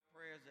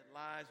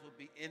lives will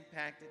be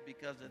impacted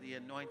because of the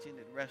anointing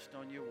that rests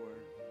on your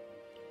word.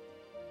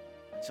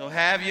 So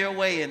have your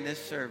way in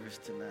this service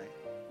tonight.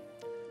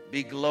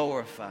 Be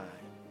glorified.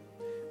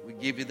 We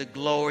give you the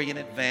glory in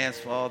advance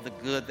for all the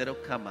good that will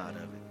come out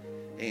of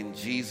it. In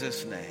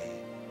Jesus' name.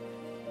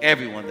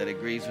 Everyone that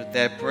agrees with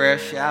that prayer,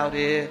 shout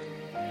it.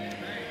 Amen.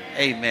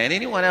 Amen.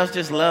 Anyone else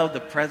just love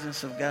the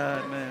presence of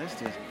God, man?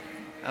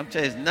 I'm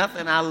telling you, there's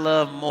nothing I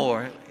love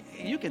more.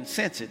 You can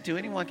sense it too.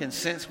 Anyone can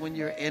sense when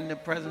you're in the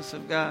presence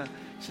of God.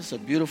 It's just a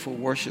beautiful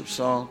worship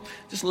song.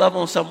 Just love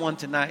on someone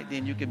tonight,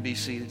 then you can be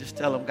seated. Just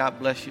tell them God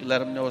bless you. Let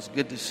them know it's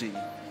good to see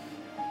you.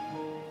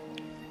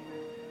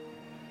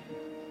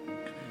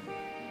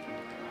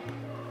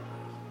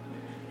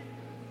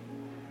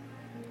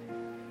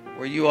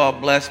 Were you all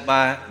blessed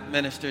by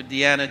Minister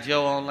Deanna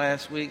Joe on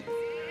last week?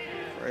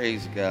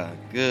 Praise God.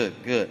 Good,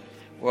 good.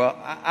 Well,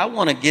 I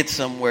want to get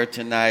somewhere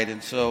tonight,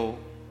 and so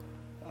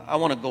I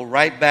want to go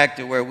right back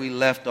to where we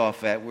left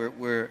off at.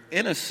 We're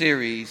in a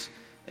series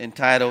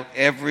entitled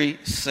Every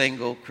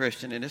Single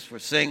Christian, and it's for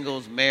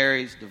singles,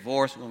 marrieds,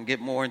 divorced. We're going to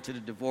get more into the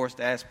divorced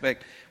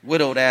aspect,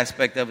 widowed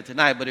aspect of it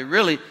tonight, but it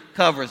really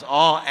covers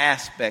all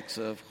aspects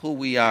of who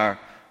we are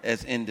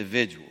as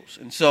individuals.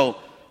 And so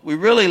we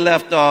really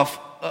left off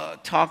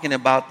talking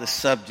about the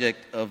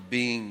subject of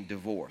being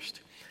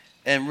divorced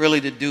and really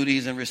the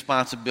duties and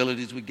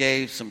responsibilities. We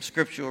gave some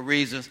scriptural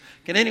reasons.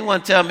 Can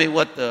anyone tell me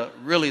what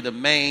the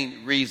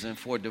main reason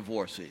for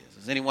divorce is?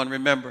 Does anyone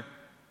remember?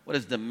 What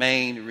is the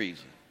main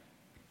reason?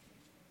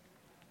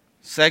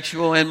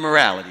 Sexual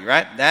immorality,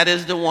 right? That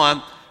is the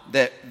one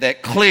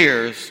that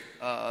clears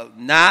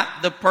not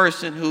the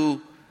person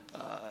who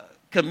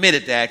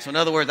committed the act. So in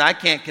other words, I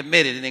can't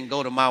commit it and then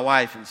go to my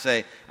wife and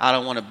say, I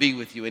don't want to be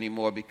with you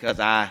anymore because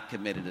I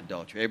committed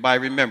adultery. Everybody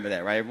remember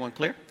that, right? Everyone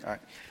clear? All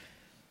right.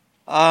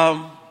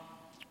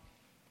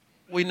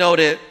 We know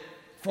that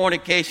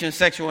fornication,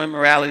 sexual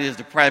immorality is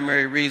the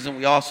primary reason.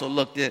 We also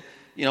looked at,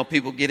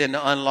 people get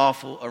into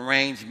unlawful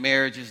arranged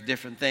marriages,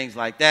 different things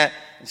like that.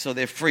 And so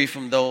they're free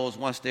from those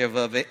once they're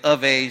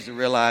of age to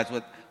realize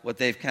what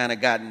they've kind of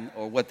gotten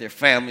or what their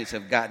families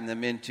have gotten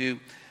them into.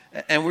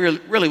 And we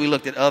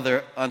looked at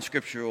other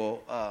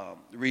unscriptural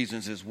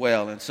reasons as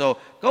well. And so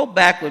go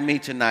back with me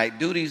tonight,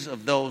 duties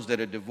of those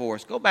that are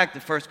divorced. Go back to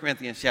 1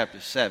 Corinthians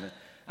chapter 7.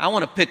 I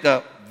want to pick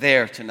up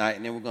there tonight,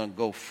 and then we're going to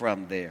go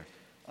from there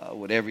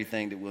with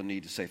everything that we'll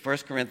need to say. 1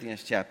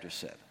 Corinthians chapter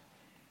 7.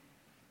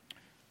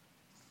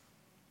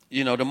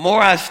 The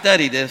more I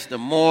study this, the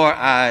more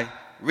I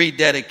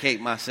rededicate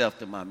myself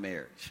to my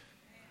marriage.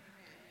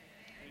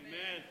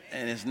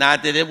 And it's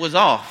not that it was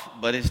off,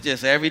 but it's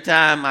just every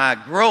time I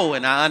grow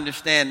and I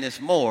understand this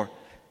more,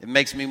 it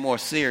makes me more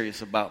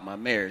serious about my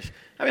marriage.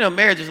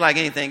 Marriage is like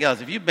anything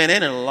else. If you've been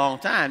in it a long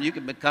time, you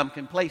can become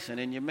complacent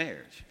in your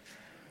marriage.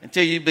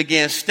 Until you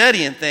begin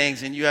studying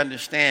things and you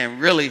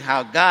understand really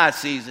how God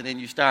sees it and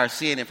you start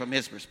seeing it from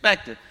his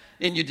perspective,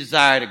 then you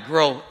desire to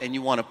grow and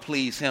you want to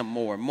please him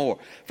more and more.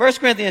 1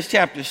 Corinthians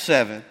chapter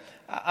 7,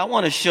 I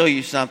want to show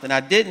you something. I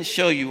didn't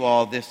show you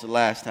all this the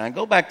last time.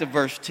 Go back to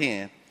verse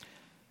 10.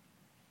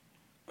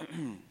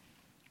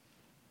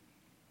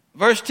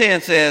 Verse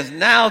 10 says,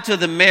 now to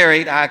the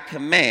married I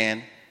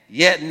command,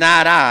 yet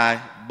not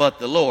I, but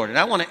the Lord. And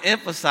I want to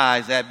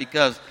emphasize that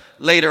because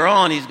later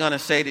on he's going to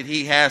say that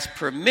he has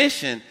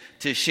permission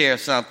to share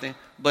something,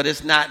 but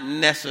it's not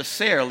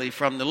necessarily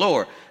from the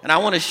Lord. And I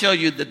want to show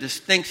you the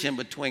distinction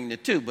between the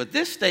two. But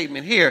this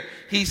statement here,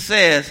 he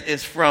says,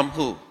 is from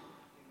who?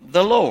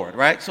 The Lord,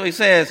 right? So he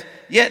says,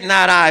 yet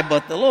not I,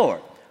 but the Lord.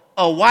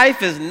 A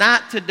wife is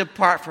not to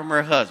depart from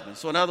her husband.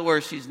 So in other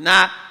words, she's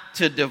not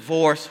to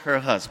divorce her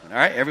husband. All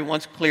right,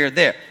 everyone's clear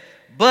there.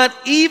 But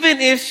even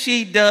if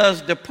she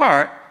does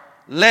depart,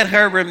 let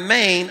her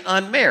remain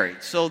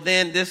unmarried. So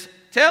then this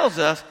tells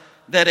us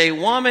that a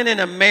woman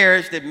in a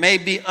marriage that may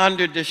be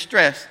under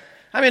distress,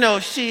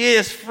 she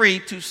is free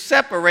to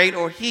separate,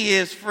 or he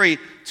is free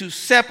to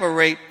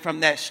separate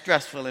from that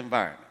stressful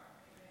environment.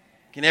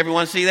 Can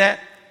everyone see that?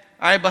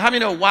 All right, but how many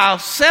know while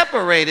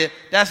separated,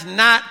 that's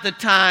not the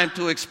time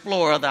to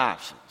explore other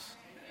options?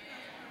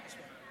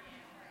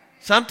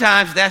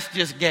 Sometimes that's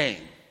just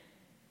game,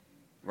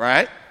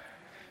 right?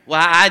 Well,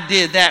 I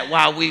did that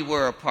while we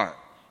were apart.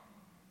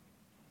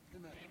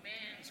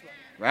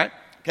 Right?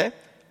 Okay?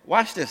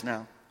 Watch this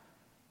now.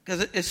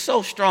 Because it's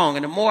so strong,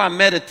 and the more I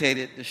meditate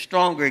it, the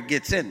stronger it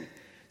gets in me. It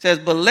says,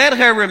 but let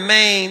her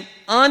remain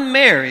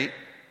unmarried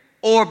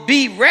or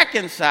be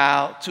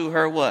reconciled to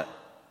her what?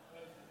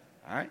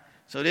 All right?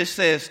 So this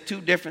says two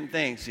different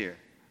things here.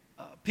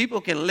 People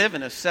can live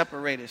in a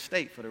separated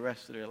state for the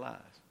rest of their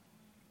lives.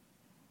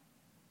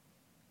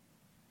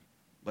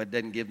 But it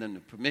doesn't give them the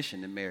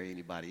permission to marry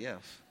anybody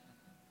else.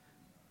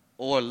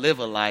 Or live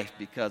a life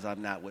because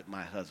I'm not with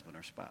my husband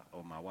or spouse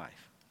or my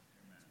wife.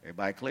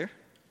 Everybody clear?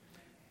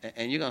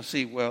 And you're going to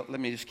see, well, let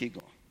me just keep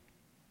going.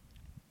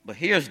 But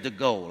here's the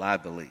goal, I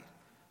believe.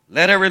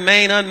 Let her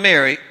remain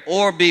unmarried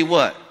or be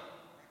what?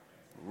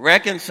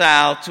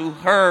 Reconciled to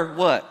her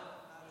what?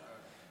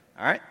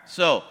 All right?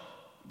 So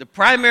the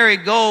primary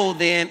goal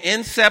then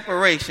in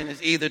separation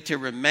is either to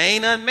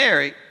remain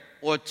unmarried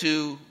or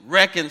to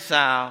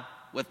reconcile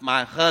with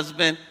my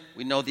husband.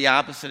 We know the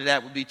opposite of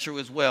that would be true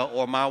as well,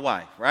 or my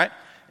wife, right?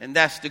 And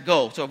that's the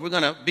goal. So if we're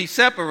going to be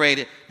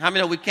separated, how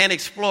many know we can't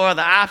explore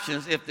the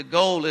options if the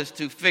goal is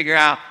to figure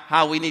out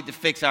how we need to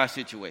fix our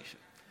situation?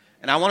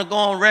 And I want to go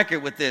on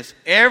record with this.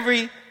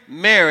 Every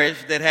marriage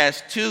that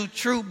has two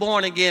true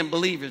born-again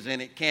believers in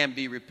it can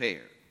be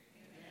repaired.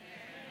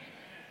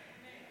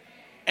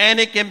 And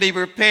it can be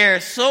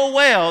repaired so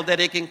well that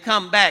it can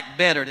come back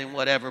better than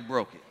whatever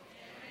broke it.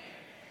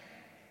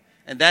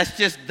 And that's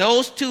just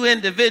those two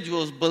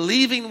individuals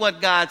believing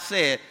what God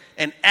said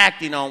and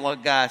acting on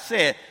what God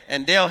said,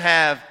 and they'll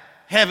have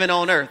heaven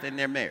on earth in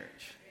their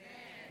marriage.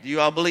 Do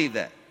you all believe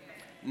that?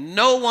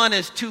 No one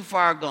is too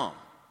far gone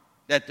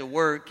that the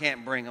word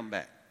can't bring them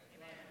back.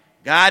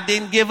 God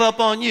didn't give up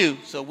on you,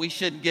 so we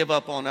shouldn't give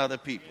up on other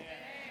people.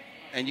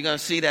 And you're going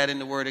to see that in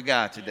the word of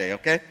God today,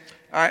 okay?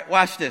 All right,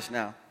 watch this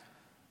now.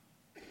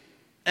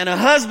 And a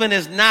husband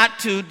is not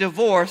to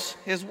divorce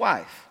his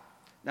wife.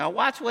 Now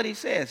watch what he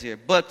says here.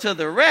 But to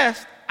the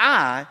rest,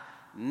 I,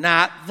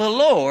 not the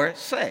Lord,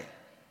 say.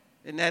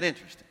 Isn't that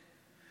interesting?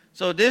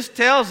 So this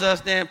tells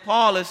us then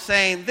Paul is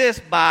saying this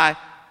by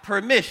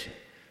permission.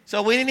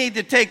 So we need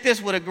to take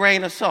this with a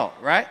grain of salt,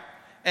 right?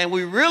 And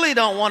we really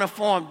don't want to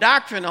form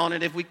doctrine on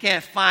it if we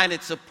can't find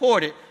it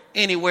supported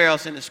anywhere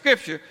else in the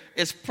scripture.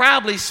 It's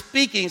probably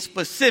speaking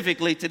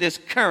specifically to this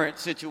current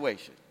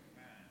situation.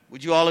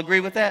 Would you all agree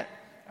with that?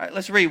 All right,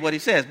 let's read what he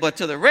says. But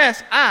to the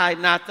rest, I,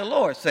 not the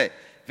Lord, say.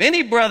 If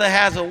any brother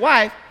has a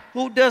wife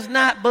who does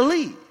not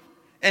believe,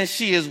 and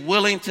she is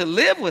willing to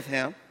live with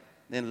him,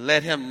 then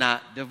let him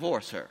not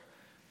divorce her.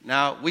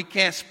 Now, we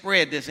can't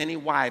spread this any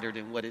wider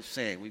than what it's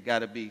saying. We've got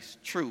to be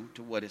true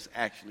to what it's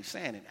actually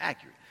saying and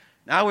accurate.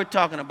 Now we're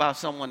talking about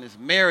someone that's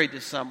married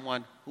to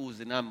someone who's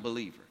an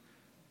unbeliever,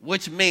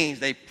 which means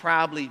they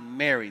probably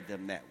married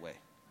them that way,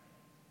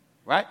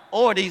 right?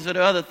 Or these are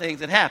the other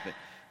things that happen.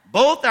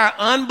 Both are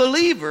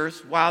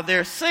unbelievers while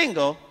they're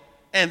single,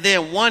 and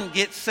then one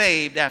gets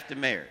saved after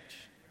marriage.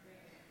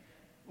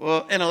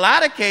 Well, in a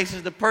lot of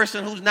cases, the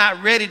person who's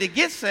not ready to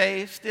get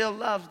saved still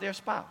loves their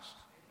spouse.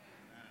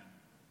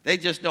 They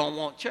just don't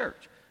want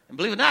church. And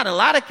believe it or not, in a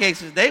lot of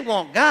cases, they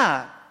want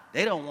God.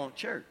 They don't want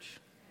church.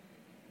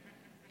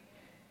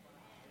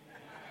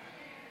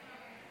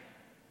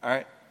 All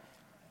right.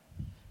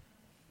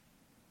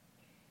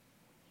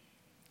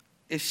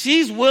 If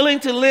she's willing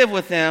to live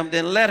with him,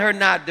 then let her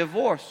not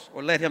divorce,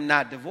 or let him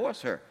not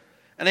divorce her.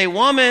 And a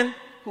woman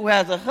who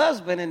has a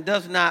husband and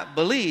does not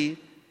believe,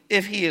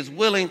 if he is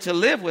willing to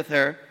live with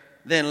her,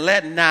 then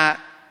let not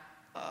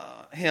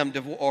him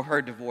or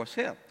her divorce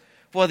him.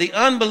 For the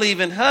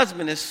unbelieving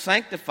husband is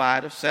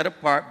sanctified or set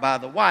apart by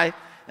the wife,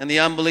 and the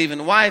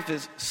unbelieving wife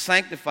is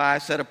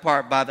sanctified, set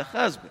apart by the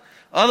husband.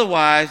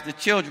 Otherwise, the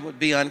children would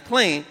be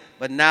unclean,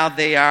 but now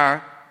they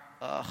are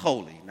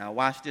holy. Now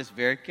watch this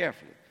very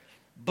carefully.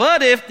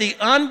 But if the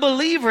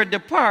unbeliever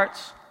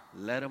departs,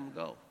 let him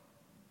go.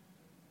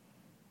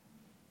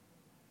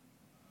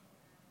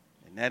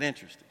 Isn't that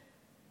interesting?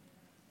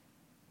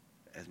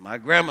 As my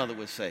grandmother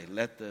would say,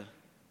 let the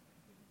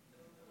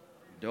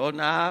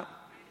doorknob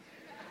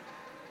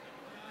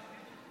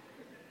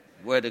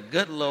where the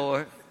good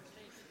Lord.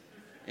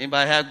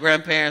 Anybody have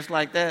grandparents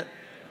like that?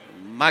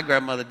 My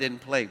grandmother didn't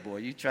play, boy.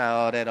 You try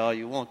all that all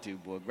you want to,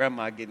 boy.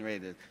 Grandma getting ready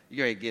to,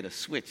 you're ready to get a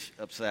switch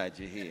upside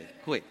your head.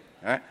 Quick,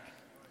 all right?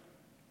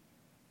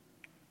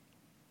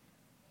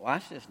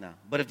 Watch this now.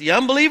 But if the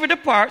unbeliever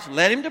departs,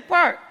 let him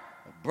depart.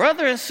 A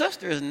brother and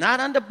sister is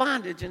not under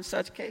bondage in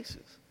such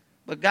cases.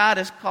 But God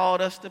has called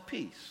us to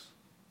peace.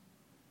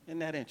 Isn't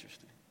that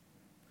interesting?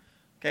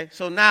 Okay,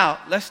 so now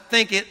let's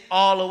think it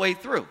all the way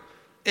through.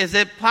 Is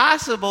it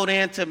possible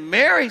then to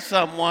marry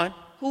someone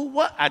who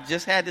what? I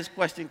just had this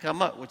question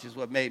come up, which is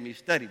what made me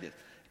study this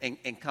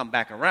and come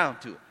back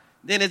around to it.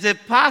 Then is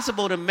it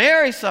possible to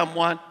marry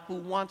someone who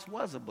once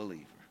was a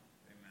believer,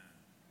 amen,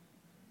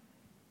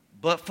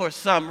 but for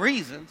some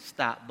reason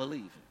stopped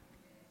believing?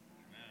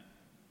 Amen.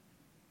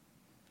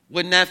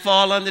 Wouldn't that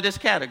fall under this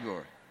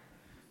category?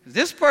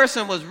 This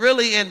person was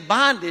really in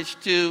bondage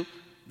to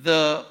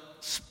the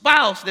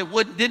spouse that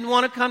didn't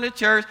want to come to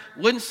church,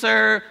 wouldn't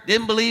serve,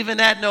 didn't believe in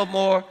that no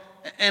more.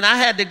 And I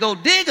had to go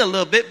dig a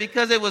little bit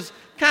because it was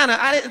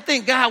I didn't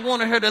think God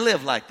wanted her to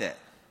live like that.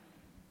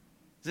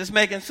 Is this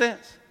making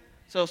sense?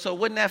 So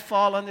wouldn't that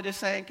fall under the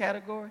same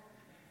category?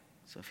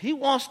 So if he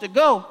wants to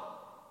go,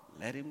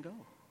 let him go.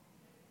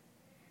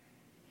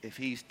 If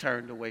he's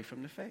turned away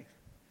from the faith.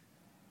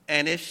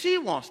 And if she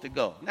wants to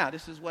go, now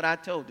this is what I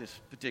told this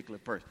particular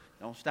person.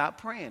 Don't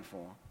stop praying for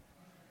him.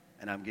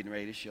 And I'm getting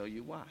ready to show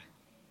you why.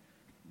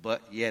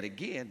 But yet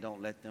again,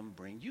 don't let them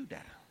bring you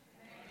down.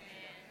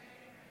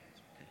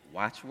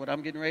 Watch what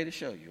I'm getting ready to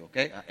show you,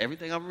 okay?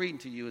 Everything I'm reading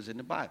to you is in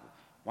the Bible.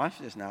 Watch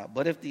this now.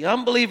 But if the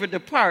unbeliever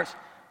departs,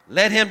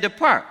 let him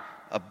depart.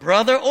 A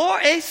brother or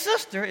a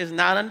sister is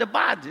not under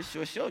bondage.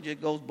 Sure showed you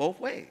it goes both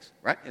ways,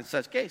 right? In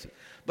such cases.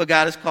 But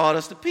God has called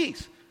us to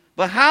peace.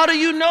 But how do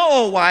you know,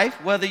 O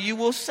wife, whether you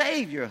will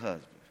save your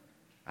husband?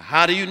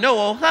 How do you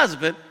know, O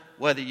husband,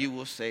 whether you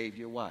will save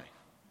your wife?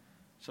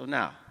 So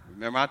now,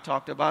 Remember I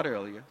talked about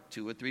earlier,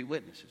 2 or 3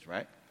 witnesses,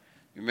 right?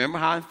 Remember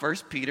how in 1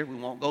 Peter, we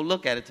won't go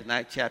look at it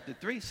tonight, chapter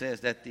 3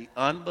 says that the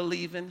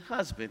unbelieving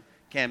husband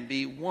can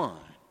be won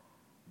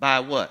by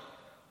what?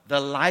 The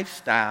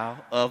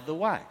lifestyle of the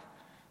wife.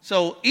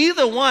 So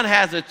either one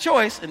has a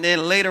choice, and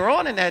then later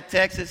on in that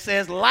text it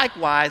says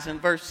likewise in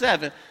verse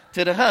 7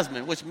 to the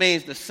husband, which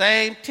means the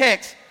same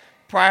text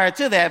prior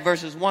to that,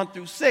 verses 1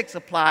 through 6,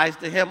 applies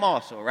to him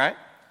also, right?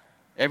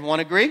 Everyone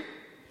agree?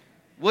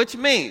 Which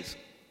means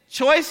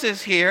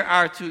choices here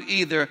are to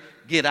either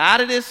get out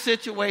of this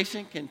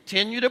situation,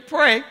 continue to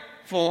pray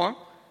for them,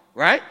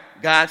 right?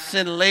 God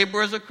send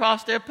laborers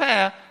across their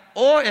path,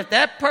 or if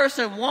that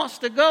person wants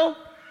to go,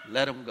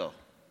 let them go,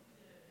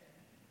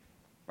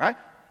 right?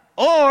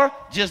 Or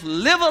just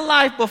live a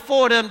life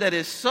before them that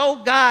is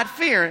so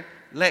God-fearing,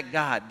 let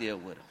God deal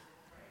with them.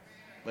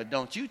 But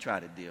don't you try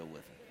to deal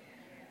with them.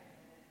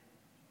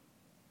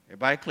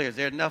 Everybody clear? Is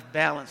there enough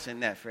balance in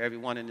that for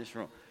everyone in this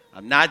room?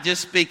 I'm not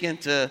just speaking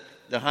to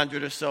the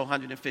 100 or so,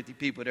 150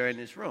 people that are in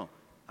this room.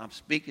 I'm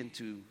speaking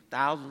to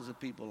thousands of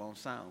people on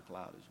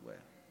SoundCloud as well.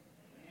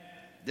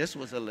 This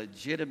was a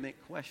legitimate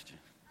question.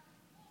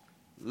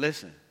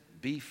 Listen,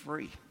 be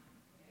free.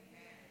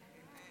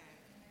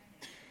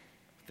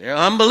 If they're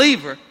an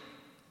unbeliever,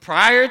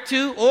 prior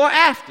to or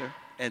after,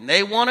 and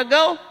they want to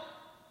go,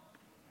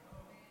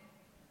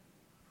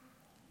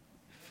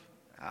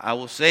 I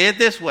will say it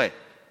this way.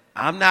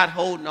 I'm not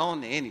holding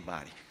on to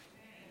anybody.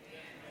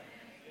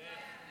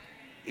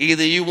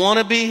 Either you want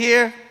to be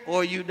here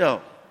or you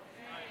don't.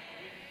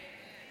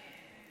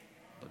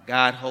 But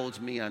God holds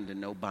me under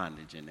no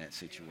bondage in that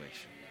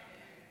situation.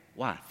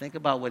 Why? Think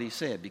about what he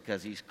said,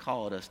 because he's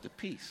called us to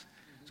peace.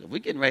 So if we're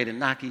getting ready to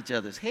knock each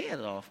other's head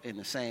off in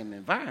the same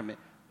environment,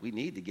 we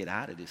need to get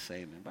out of this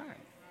same environment.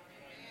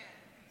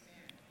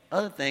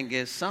 Other thing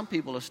is, some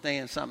people are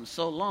staying something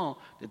so long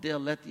that they'll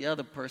let the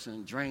other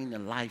person drain the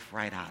life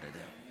right out of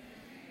them.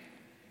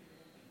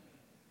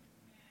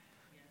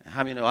 And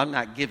how many know I'm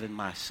not giving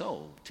my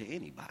soul to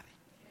anybody?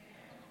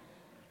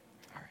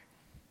 All right.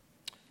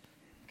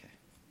 Okay.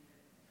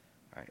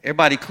 All right.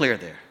 Everybody clear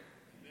there?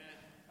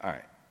 All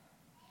right.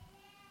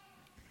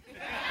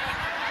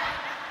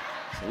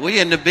 So we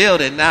in the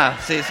building now.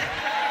 See,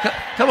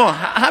 come on.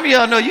 How many of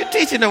y'all know you're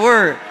teaching the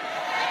word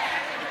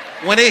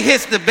when it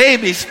hits the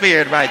baby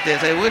spirit right there?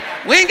 Say,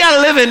 we ain't got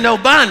to live in no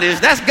bondage.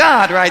 That's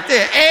God right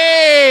there.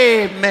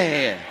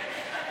 Amen.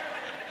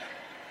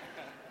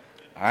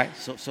 All right,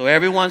 so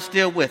everyone's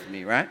still with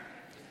me, right?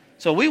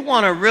 So we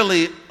want to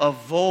really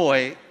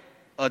avoid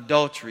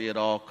adultery at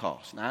all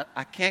costs. Now,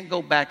 I can't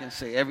go back and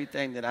say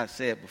everything that I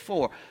said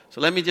before,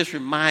 so let me just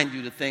remind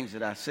you the things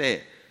that I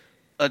said.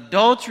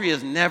 Adultery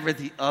is never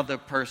the other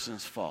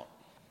person's fault.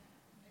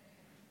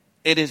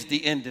 It is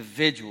the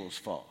individual's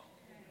fault,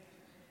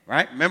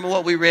 right? Remember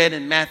what we read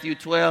in Matthew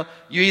 12?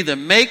 You either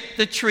make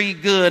the tree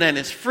good and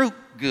its fruit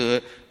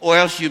good, or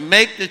else you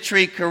make the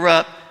tree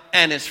corrupt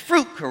and its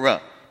fruit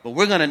corrupt. But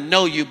we're going to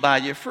know you by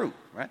your fruit,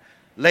 right?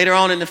 Later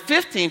on in the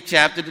 15th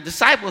chapter, the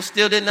disciples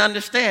still didn't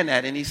understand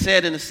that. And he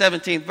said in the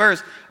 17th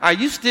verse, are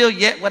you still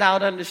yet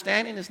without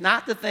understanding? It's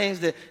not the things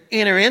that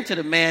enter into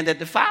the man that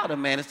defile the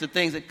man. It's the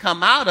things that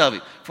come out of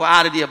it. For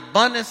out of the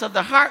abundance of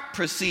the heart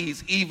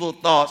proceeds evil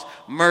thoughts,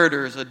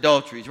 murders,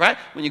 adulteries, right?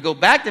 When you go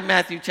back to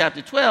Matthew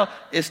chapter 12,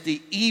 it's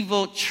the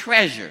evil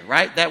treasure,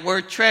 right? That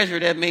word treasure,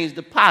 that means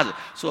deposit.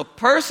 So a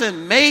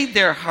person made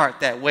their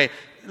heart that way.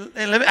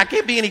 And I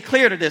can't be any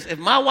clearer to this. If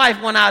my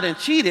wife went out and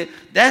cheated,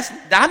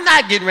 I'm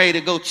not getting ready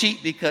to go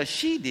cheat because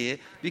she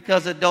did,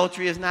 because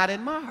adultery is not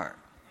in my heart.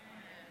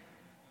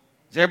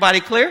 Is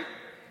everybody clear?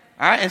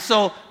 All right, and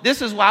so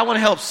this is why I want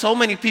to help so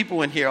many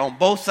people in here on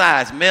both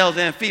sides, males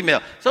and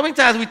female. So many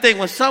times we think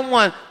when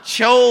someone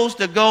chose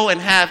to go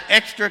and have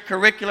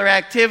extracurricular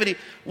activity,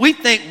 we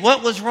think,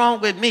 what was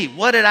wrong with me?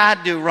 What did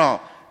I do wrong?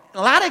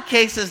 In a lot of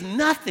cases,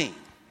 nothing.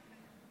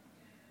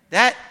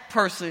 That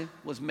person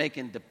was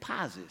making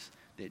deposits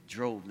that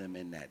drove them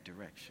in that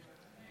direction.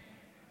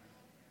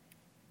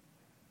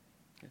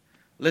 Okay.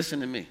 Listen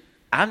to me.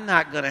 I'm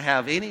not going to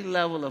have any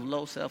level of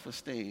low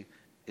self-esteem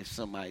if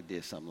somebody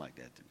did something like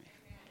that to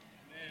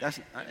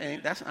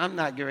me. I'm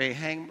not getting ready to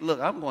hang. Look,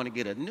 I'm going to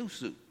get a new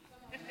suit.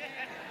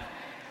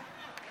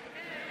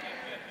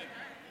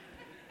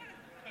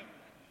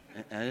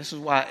 And this is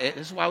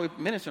why we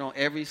minister on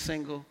every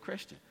single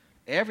Christian.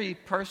 Every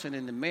person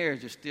in the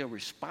marriage is still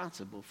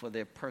responsible for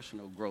their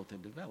personal growth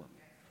and development.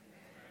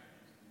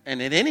 And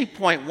at any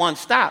point one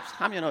stops,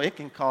 how many know it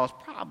can cause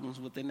problems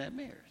within that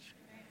marriage?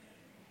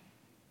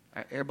 All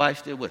right, everybody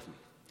still with me?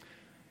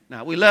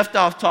 Now, we left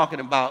off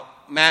talking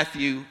about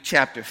Matthew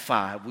chapter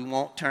 5. We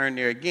won't turn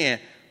there again.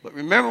 But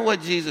remember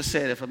what Jesus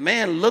said. If a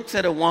man looks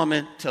at a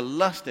woman to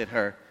lust at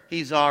her,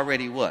 he's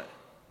already what?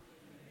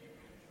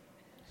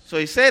 So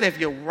he said, if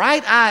your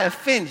right eye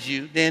offends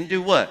you, then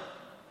do what?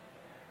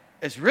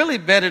 It's really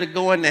better to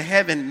go into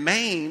heaven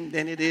maimed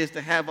than it is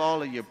to have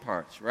all of your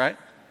parts, right?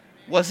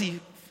 Was he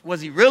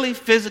really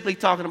physically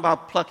talking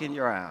about plucking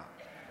your eye out?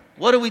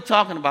 What are we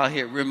talking about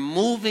here?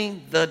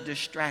 Removing the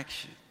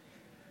distraction.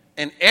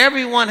 And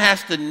everyone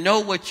has to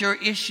know what your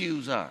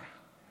issues are.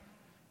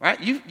 right?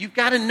 You've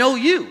got to know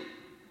you.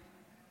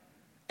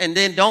 And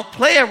then don't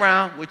play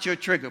around with your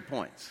trigger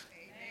points.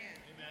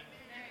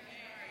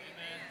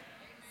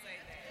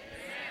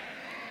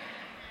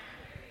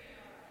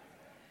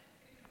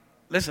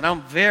 Listen,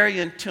 I'm very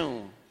in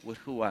tune with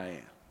who I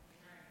am,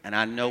 and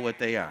I know what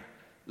they are.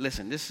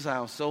 Listen, this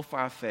sounds so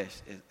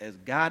far-fetched. As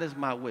God is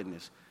my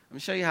witness, let me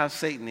show you how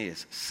Satan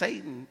is.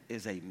 Satan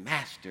is a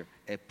master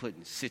at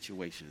putting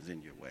situations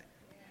in your way.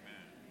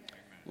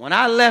 When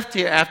I left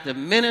here after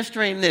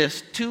ministering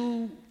this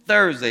 2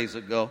 Thursdays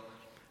ago,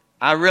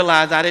 I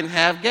realized I didn't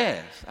have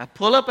gas. I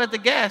pull up at the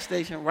gas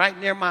station right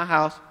near my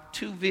house.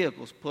 2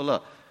 vehicles pull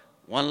up.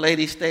 One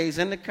lady stays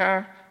in the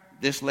car.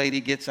 This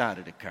lady gets out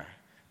of the car.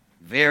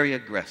 Very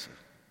aggressive,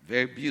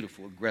 very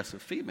beautiful,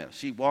 aggressive female.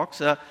 She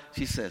walks up.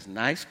 She says,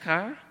 "Nice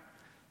car,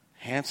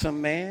 handsome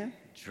man,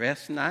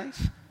 dressed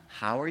nice.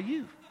 How are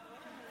you?"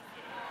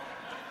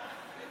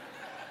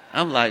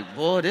 I'm like,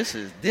 boy, this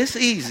is this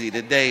easy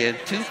today in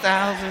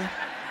 2000.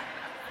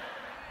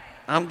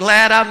 I'm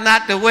glad I'm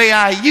not the way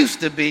I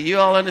used to be. You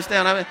all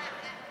understand what I mean?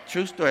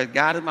 True story.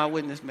 God is my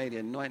witness. May the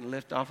anointing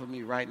lift off of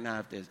me right now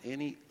if there's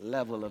any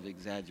level of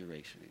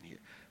exaggeration in here.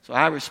 So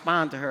I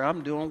respond to her,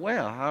 "I'm doing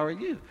well. How are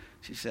you?"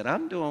 She said,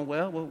 "I'm doing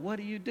well. Well, what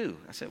do you do?"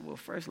 I said, "Well,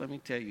 first let me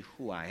tell you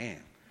who I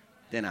am.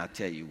 Then I'll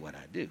tell you what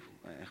I do."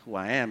 Who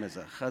I am is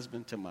a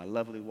husband to my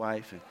lovely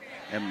wife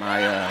and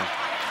my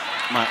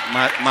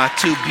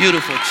 2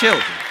 beautiful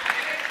children.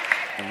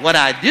 And what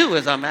I do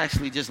is I'm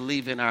actually just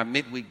leaving our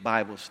midweek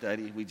Bible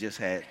study. We just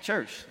had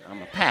church.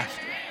 I'm a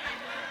pastor.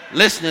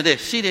 Listen to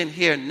this. She didn't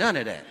hear none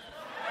of that.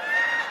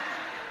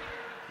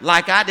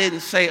 Like I didn't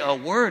say a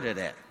word of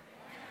that.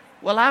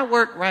 "Well, I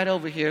work right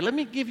over here. Let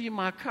me give you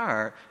my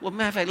card." Well,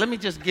 matter of fact, let me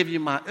just give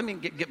you let me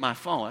get my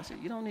phone. I said,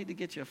 "You don't need to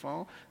get your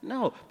phone."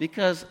 "No,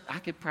 because I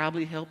could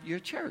probably help your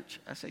church."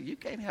 I said, "You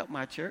can't help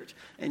my church,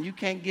 and you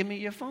can't give me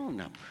your phone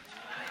number."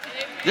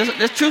 This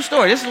is a true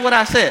story. This is what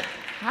I said.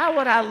 How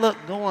would I look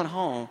going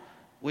home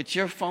with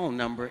your phone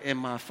number in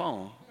my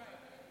phone,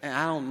 and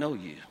I don't know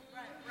you?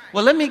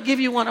 "Well, let me give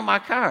you one of my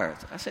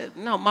cards." I said,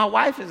 "No, my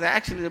wife is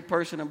actually the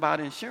person about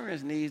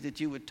insurance needs that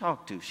you would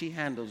talk to. She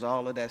handles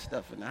all of that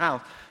stuff in the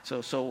house.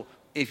 So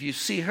if you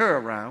see her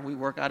around, we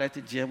work out at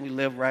the gym. We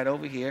live right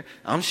over here.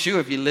 I'm sure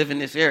if you live in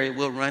this area,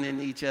 we'll run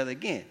into each other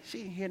again." She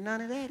didn't hear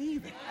none of that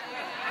either.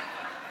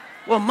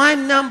 "Well, my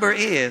number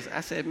is,"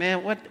 I said,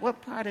 "Man,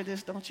 what part of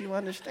this don't you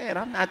understand?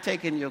 I'm not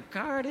taking your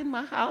card in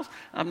my house.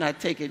 I'm not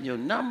taking your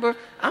number.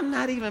 I'm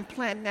not even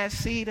planting that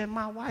seed in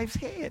my wife's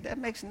head. That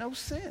makes no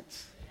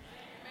sense."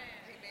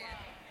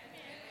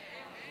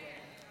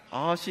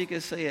 All she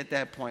could say at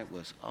that point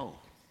was, "Oh."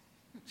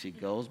 She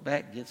goes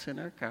back, gets in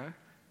her car,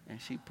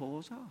 and she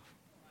pulls off.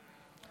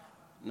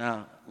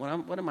 Now,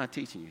 what am I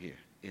teaching you here?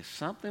 If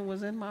something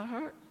was in my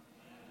heart,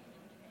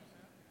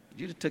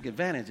 you'd have took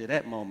advantage of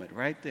that moment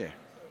right there.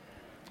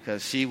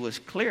 Because she was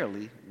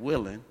clearly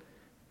willing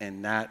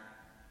and not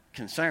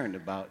concerned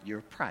about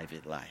your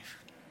private life.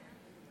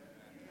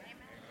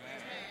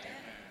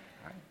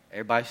 All right.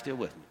 Everybody still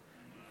with me?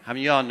 How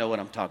many of y'all know what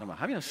I'm talking about?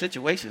 How many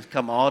situations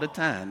come all the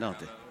time, don't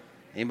they?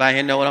 Anybody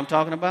here know what I'm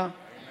talking about?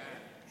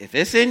 If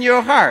it's in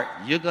your heart,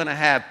 you're going to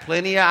have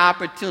plenty of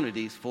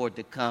opportunities for it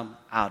to come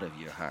out of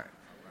your heart.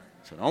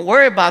 So don't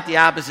worry about the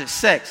opposite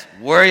sex.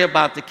 Worry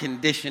about the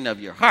condition of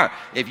your heart.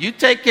 If you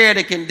take care of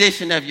the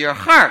condition of your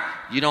heart,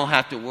 you don't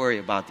have to worry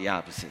about the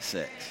opposite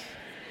sex.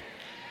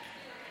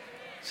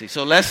 See,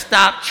 so let's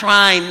stop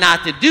trying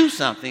not to do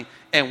something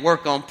and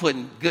work on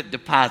putting good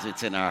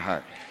deposits in our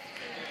heart.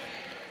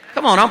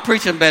 Come on, I'm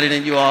preaching better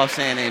than you all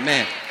saying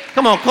amen.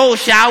 Come on, cold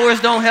showers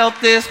don't help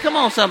this. Come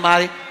on,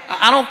 somebody.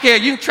 I don't care.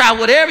 You can try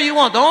whatever you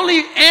want. The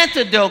only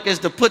antidote is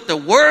to put the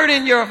word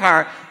in your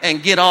heart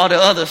and get all the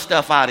other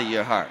stuff out of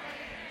your heart.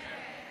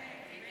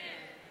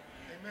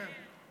 Amen.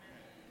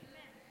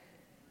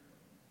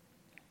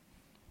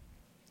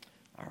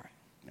 All right.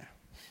 Now,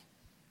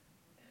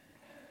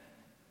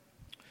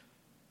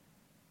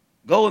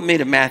 go with me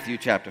to Matthew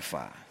chapter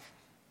 5.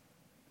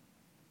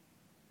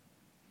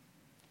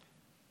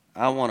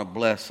 I want to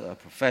bless a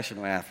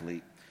professional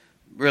athlete.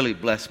 Really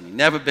blessed me.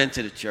 Never been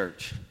to the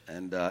church,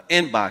 and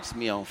inboxed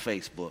me on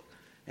Facebook.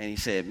 And he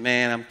said,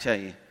 "Man, I'm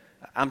telling you,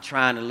 I'm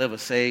trying to live a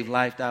saved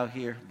life out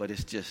here, but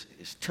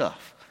it's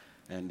tough."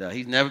 And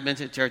he's never been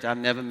to the church. I've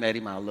never met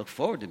him. I look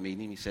forward to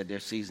meeting him. He said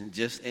their season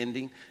just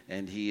ending,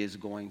 and he is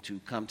going to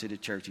come to the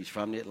church. He's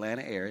from the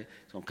Atlanta area.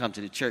 He's going to come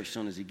to the church as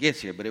soon as he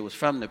gets here. But it was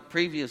from the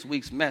previous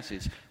week's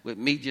message with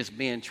me just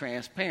being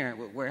transparent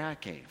with where I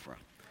came from.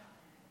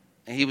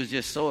 And he was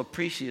just so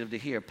appreciative to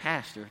hear a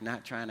pastor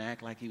not trying to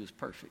act like he was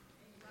perfect,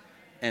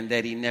 and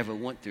that he never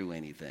went through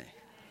anything.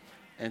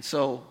 And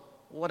so,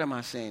 what am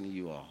I saying to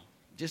you all?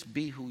 Just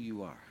be who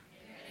you are.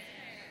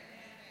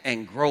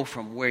 And grow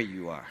from where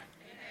you are.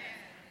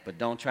 But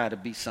don't try to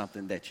be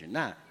something that you're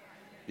not,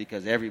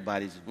 because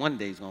everybody's one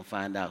day is going to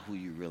find out who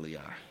you really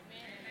are.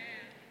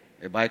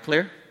 Everybody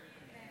clear?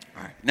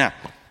 All right. Now,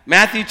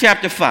 Matthew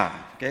chapter 5.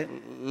 Okay,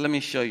 let me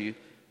show you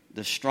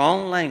the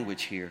strong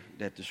language here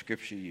that the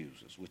scripture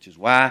uses, which is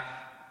why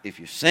if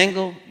you're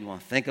single, you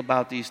want to think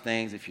about these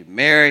things. If you're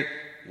married,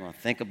 You want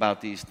to think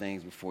about these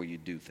things before you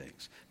do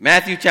things.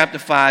 Matthew chapter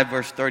 5,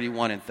 verse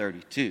 31 and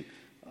 32.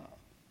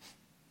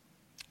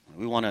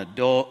 We want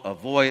to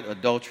avoid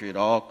adultery at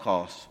all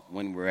costs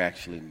when we're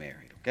actually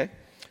married, okay?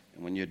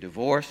 And when you're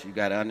divorced, you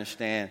got to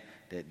understand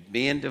that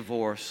being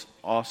divorced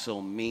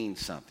also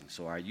means something.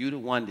 So are you the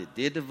one that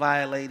did the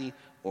violating,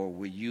 or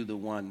were you the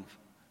one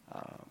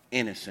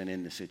innocent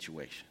in the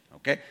situation?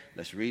 Okay?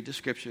 Let's read the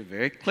scripture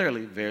very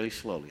clearly, very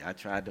slowly. I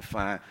tried to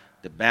find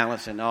the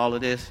balance in all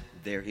of this.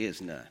 There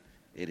is none.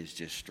 It is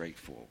just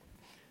straightforward.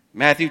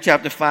 Matthew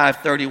chapter 5,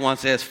 31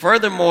 says,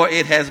 "Furthermore,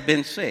 it has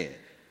been said,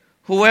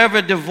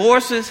 whoever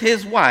divorces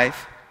his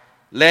wife,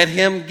 let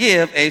him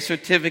give a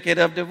certificate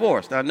of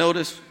divorce." Now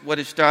notice what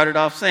it started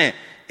off saying.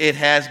 It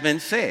has been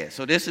said.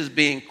 So this is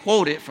being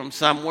quoted from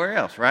somewhere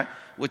else, right?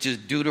 Which is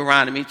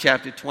Deuteronomy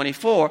chapter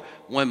 24,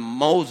 when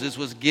Moses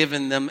was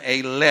giving them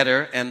a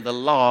letter and the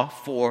law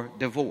for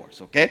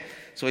divorce, okay?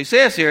 So he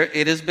says here,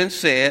 it has been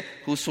said,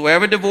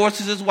 whosoever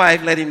divorces his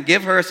wife, let him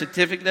give her a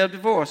certificate of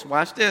divorce.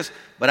 Watch this.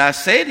 "But I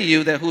say to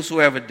you that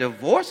whosoever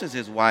divorces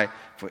his wife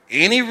for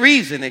any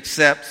reason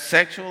except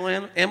sexual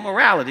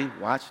immorality,"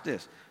 watch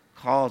this,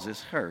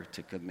 "causes her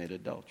to commit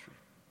adultery."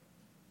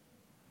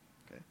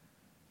 Okay?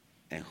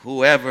 "And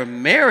whoever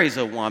marries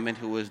a woman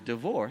who is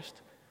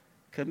divorced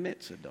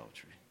commits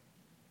adultery,"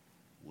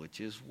 which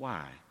is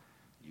why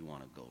you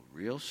want to go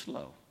real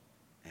slow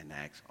and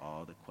ask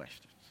all the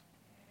questions.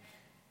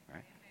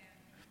 Right?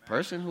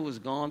 Person who has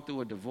gone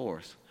through a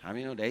divorce, how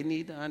many know they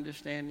need to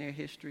understand their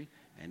history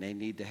and they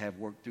need to have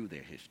worked through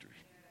their history?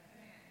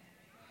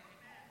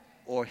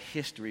 Or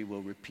history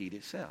will repeat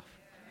itself.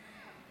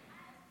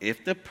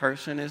 If the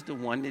person is the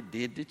one that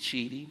did the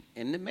cheating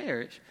in the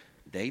marriage,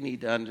 they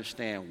need to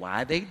understand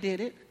why they did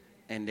it,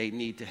 and they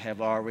need to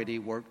have already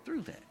worked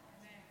through that.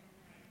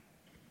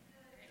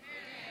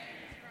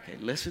 Okay,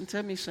 listen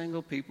to me,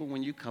 single people,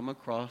 when you come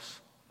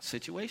across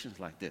situations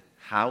like this.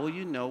 How will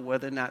you know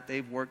whether or not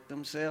they've worked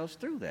themselves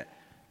through that?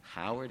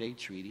 How are they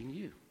treating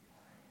you?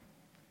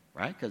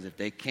 Right? Because if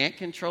they can't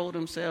control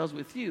themselves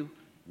with you,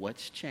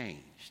 what's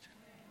changed?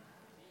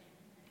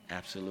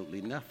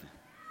 Absolutely nothing.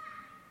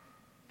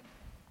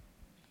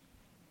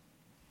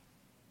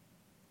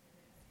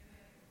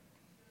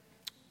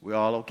 We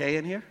all okay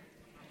in here?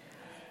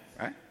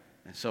 Right?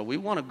 And so we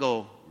want to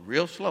go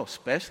real slow,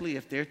 especially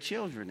if there are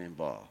children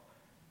involved.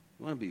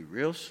 You want to be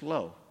real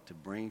slow to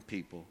bring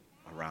people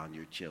around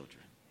your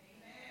children.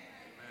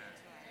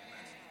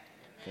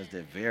 Because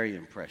they're very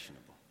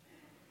impressionable.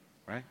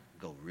 Right?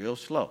 Go real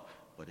slow.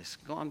 But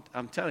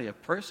I'm telling you, a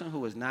person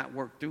who has not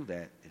worked through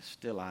that is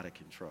still out of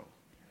control.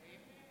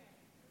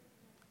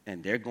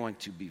 And they're going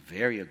to be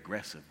very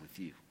aggressive with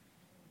you.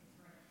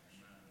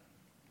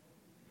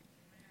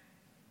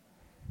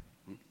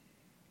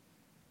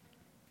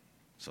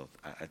 So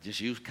I just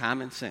use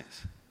common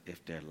sense.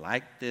 If they're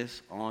like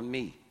this on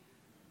me,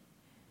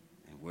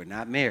 and we're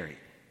not married,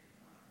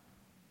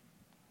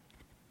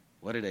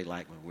 what are they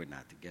like when we're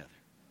not together?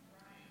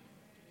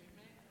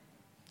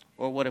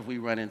 Or what if we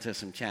run into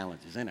some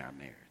challenges in our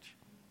marriage?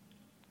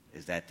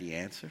 Is that the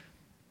answer?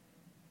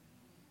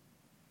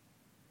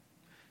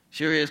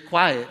 Sure is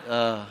quiet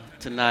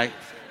tonight.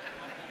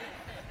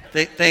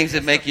 Things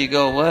that make you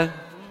go, what?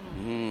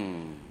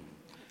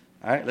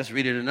 All right, let's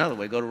read it another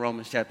way. Go to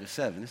Romans chapter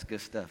 7. It's good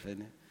stuff,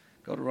 isn't it?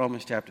 Go to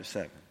Romans chapter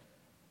 7.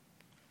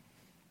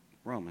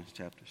 Romans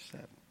chapter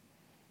 7.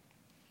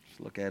 Let's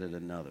look at it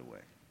another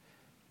way.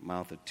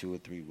 Mouth of 2 or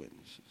 3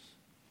 witnesses.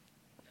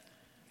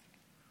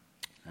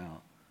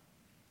 Now,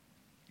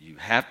 you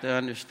have to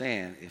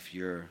understand, if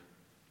you're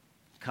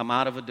come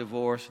out of a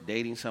divorce,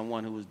 dating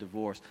someone who was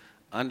divorced,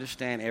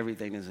 understand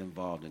everything that's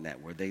involved in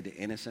that. Were they the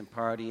innocent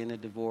party in the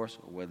divorce,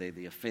 or were they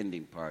the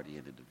offending party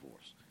in the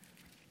divorce?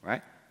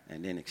 Right?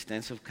 And then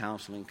extensive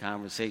counseling,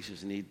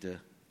 conversations need to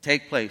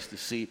take place to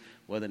see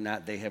whether or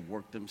not they have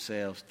worked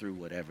themselves through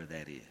whatever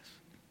that is.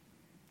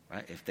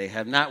 Right? If they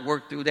have not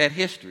worked through that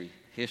history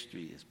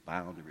is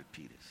bound to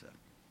repeat itself.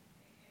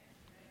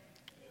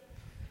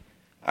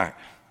 All right.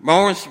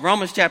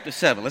 Romans chapter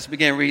 7. Let's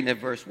begin reading at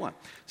verse 1.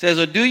 It says,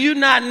 "Or do you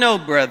not know,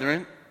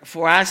 brethren,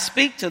 for I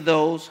speak to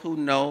those who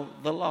know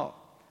the law,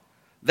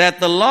 that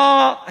the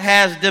law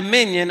has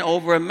dominion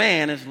over a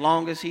man as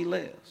long as he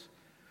lives.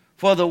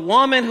 For the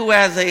woman who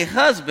has a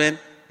husband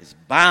is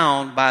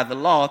bound by the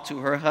law to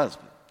her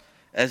husband,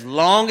 as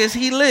long as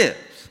he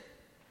lives.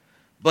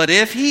 But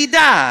if he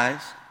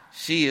dies,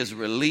 she is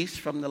released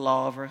from the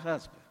law of her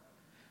husband.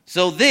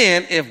 So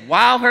then, if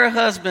while her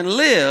husband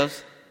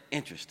lives,"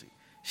 interesting,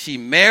 "she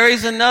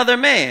marries another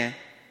man,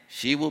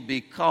 she will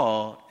be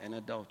called an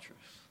adulteress.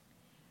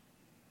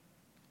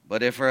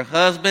 But if her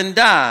husband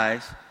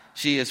dies,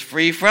 she is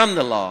free from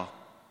the law,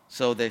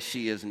 so that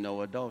she is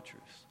no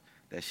adulteress,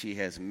 that she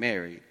has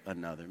married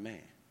another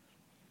man."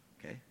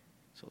 Okay?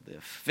 So the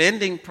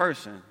offending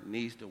person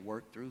needs to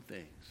work through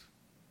things.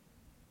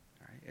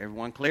 All right,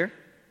 everyone clear?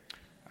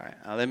 All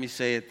right, now let me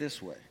say it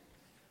this way.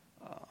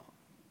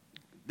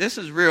 This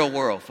is real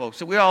world, folks.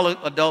 So we're all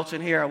adults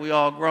in here. Are we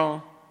all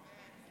grown?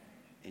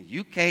 And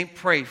you can't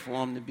pray for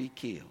them to be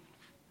killed.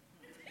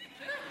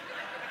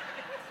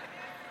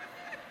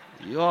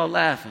 You all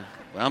laughing.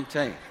 Well, I'm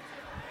telling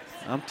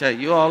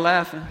you, you all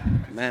laughing.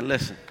 Man,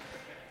 listen.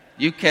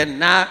 You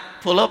cannot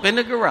pull up in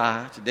the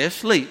garage, they're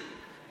asleep,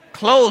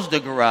 close the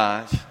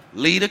garage,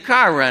 leave the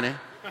car running,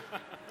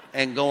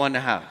 and go in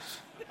the house.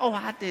 Oh,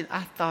 I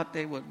thought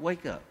they would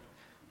wake up.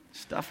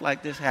 Stuff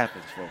like this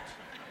happens, folks.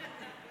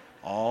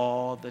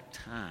 All the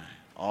time,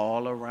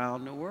 all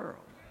around the world.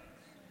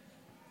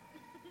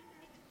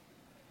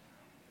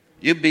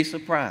 You'd be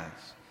surprised.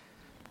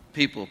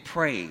 People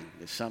praying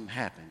that something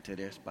happened to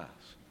their spouse.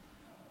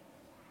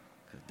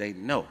 Because they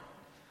know.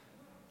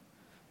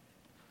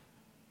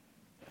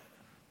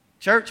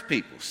 Church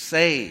people,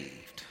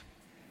 saved.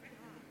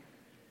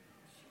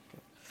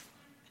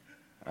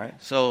 All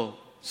right, so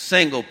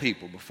single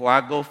people, before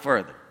I go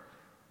further,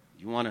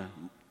 you want to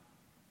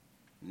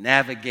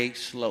navigate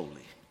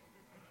slowly.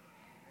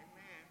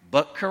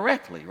 But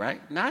correctly,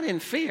 right? Not in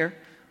fear,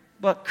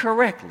 but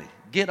correctly.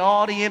 Get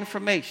all the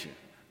information.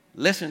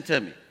 Listen to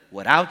me.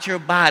 Without your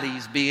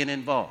bodies being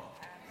involved.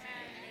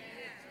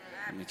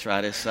 Let me try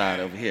this side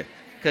over here.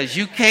 Because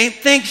you can't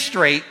think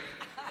straight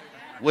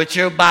with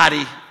your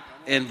body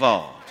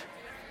involved.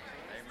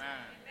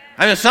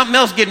 I mean, something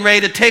else getting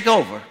ready to take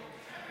over.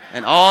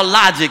 And all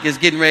logic is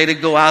getting ready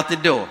to go out the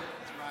door.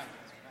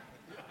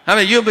 I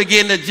mean, you'll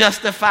begin to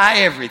justify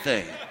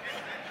everything.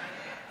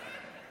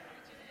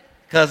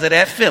 Because of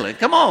that feeling.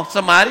 Come on,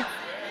 somebody.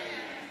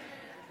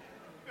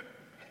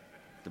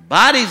 The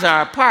bodies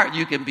are apart.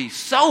 You can be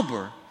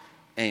sober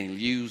and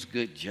use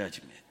good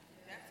judgment.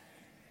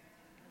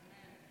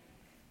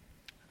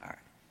 All right.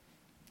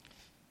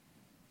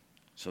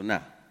 So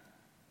now,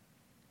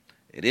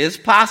 it is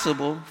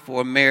possible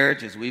for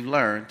marriage, as we've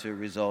learned, to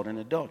result in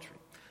adultery.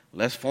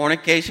 Unless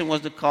fornication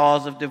was the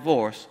cause of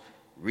divorce,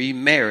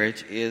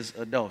 remarriage is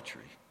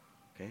adultery.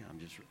 Okay,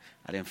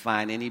 I didn't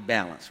find any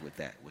balance with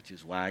that, which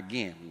is why,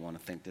 again, we want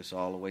to think this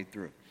all the way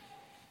through.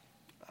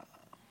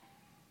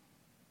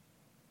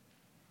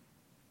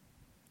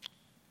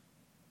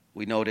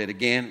 We know that,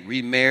 again,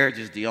 remarriage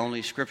is the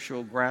only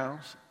scriptural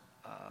grounds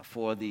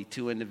for the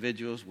two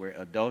individuals where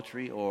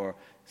adultery or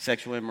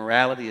sexual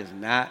immorality is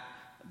not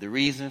the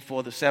reason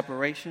for the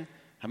separation.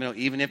 I mean,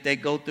 even if they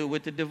go through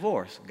with the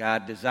divorce,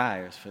 God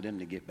desires for them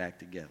to get back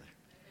together.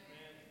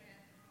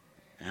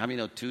 And how many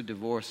know two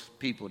divorced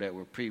people that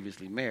were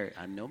previously married,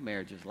 I know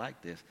marriages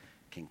like this,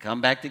 can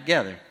come back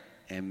together,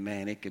 and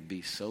man, it could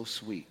be so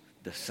sweet.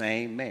 The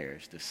same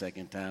marriage the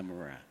second time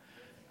around.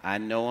 I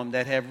know them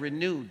that have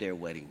renewed their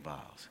wedding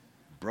vows.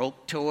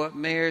 Tore up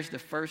marriage the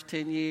first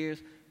 10 years,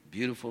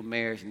 beautiful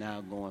marriage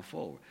now going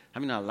forward. I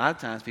mean, a lot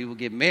of times people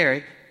get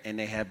married and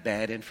they have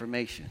bad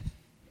information.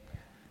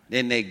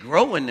 Then they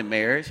grow in the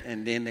marriage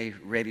and then they're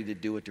ready to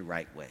do it the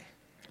right way.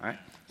 All right?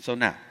 So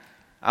now,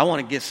 I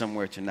want to get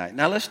somewhere tonight.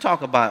 Now let's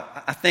talk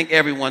about, I think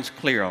everyone's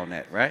clear on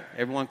that, right?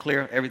 Everyone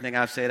clear? Everything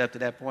I've said up to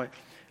that point?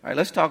 All right,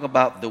 let's talk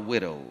about the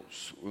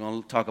widows. We're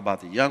going to talk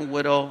about the young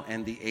widow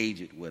and the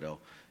aged widow.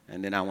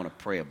 And then I want to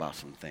pray about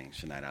some things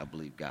tonight I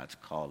believe God's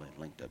calling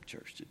Linked Up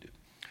Church to do.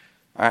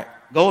 All right,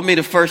 go with me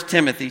to 1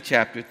 Timothy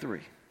chapter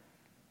 3.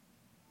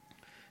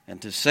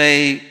 And to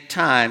save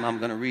time, I'm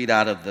going to read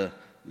out of the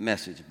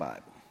Message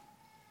Bible.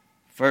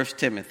 1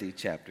 Timothy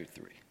chapter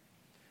 3.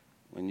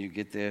 When you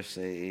get there,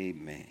 say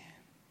amen.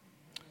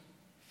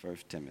 1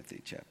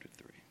 Timothy chapter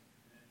 3.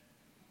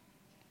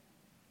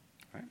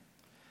 All right,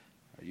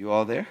 are you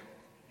all there?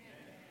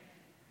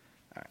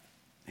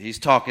 He's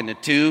talking to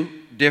two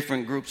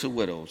different groups of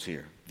widows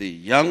here. The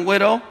young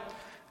widow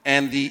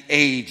and the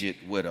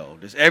aged widow.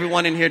 Does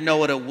everyone in here know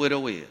what a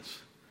widow is?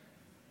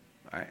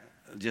 All right.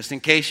 Just in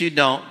case you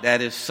don't,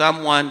 that is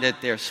someone that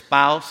their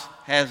spouse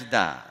has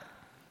died.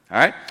 All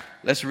right.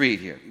 Let's read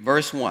here.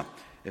 Verse 1.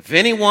 If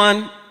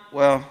anyone,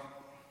 1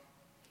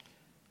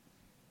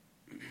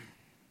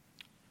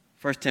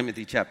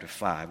 Timothy chapter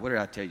 5. Where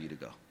did I tell you to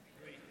go?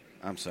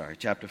 I'm sorry,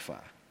 chapter 5.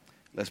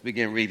 Let's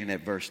begin reading at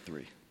verse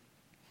 3.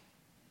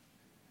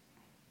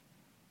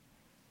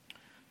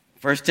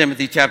 1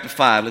 Timothy chapter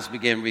 5, let's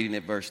begin reading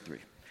at verse 3.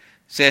 It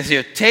says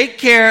here, take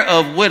care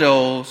of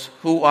widows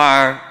who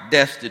are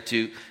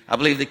destitute. I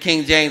believe the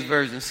King James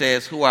Version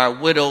says who are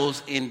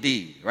widows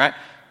indeed, right?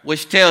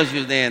 Which tells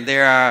you then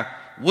there are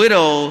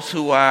widows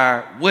who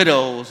are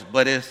widows,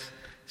 but it's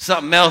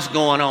something else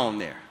going on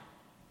there,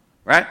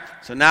 right?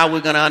 So now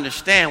we're going to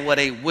understand what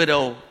a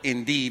widow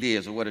indeed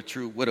is, or what a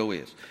true widow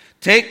is.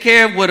 Take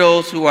care of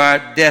widows who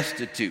are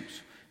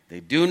destitute. They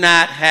do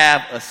not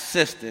have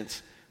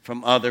assistance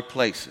from other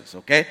places,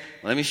 okay?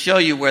 Let me show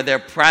you where their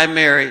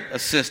primary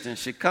assistance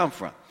should come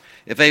from.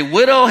 If a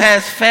widow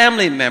has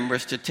family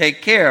members to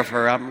take care of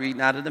her, I'm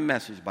reading out of the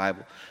Message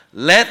Bible,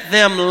 let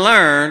them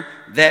learn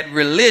that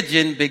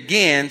religion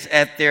begins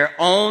at their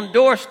own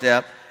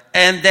doorstep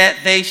and that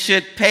they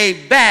should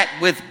pay back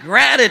with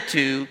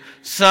gratitude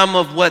some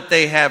of what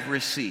they have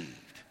received.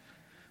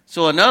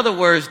 So in other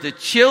words, the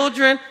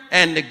children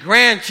and the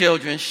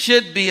grandchildren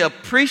should be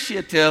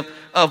appreciative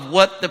of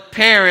what the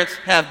parents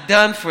have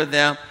done for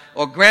them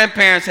or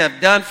grandparents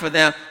have done for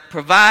them,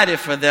 provided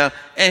for them,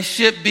 and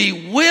should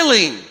be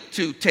willing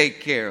to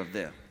take care of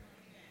them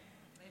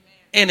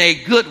in a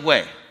good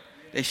way.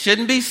 They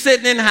shouldn't be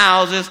sitting in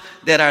houses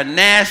that are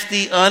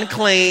nasty,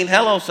 unclean.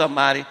 Hello,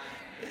 somebody.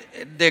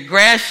 Their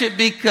grass should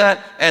be cut,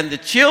 and the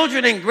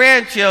children and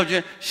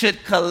grandchildren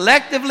should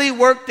collectively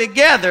work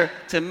together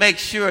to make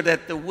sure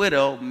that the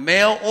widow,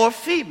 male or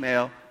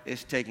female,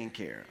 is taken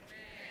care of.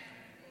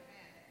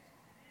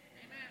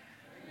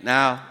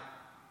 Now,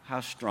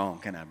 how strong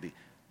can I be?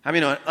 I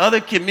mean, in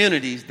other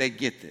communities, they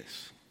get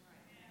this.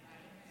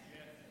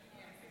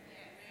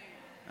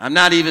 I'm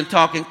not even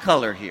talking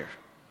color here.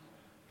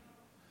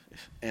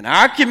 In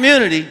our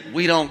community,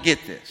 we don't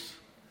get this.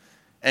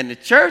 And the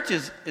church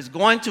is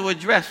going to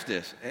address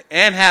this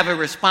and have a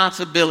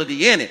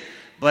responsibility in it.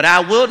 But I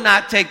will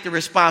not take the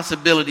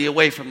responsibility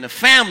away from the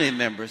family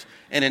members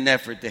in an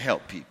effort to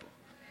help people.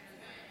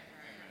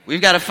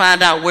 We've got to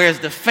find out where's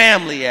the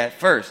family at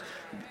first.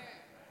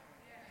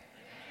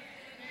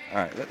 All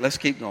right, let's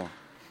keep going.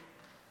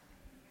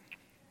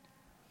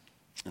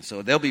 And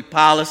so there'll be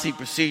policy,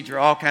 procedure,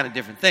 all kind of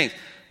different things.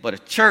 But a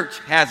church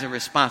has a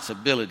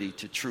responsibility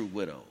to true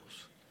widows.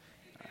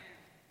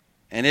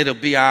 And it'll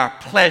be our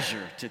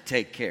pleasure to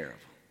take care of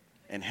them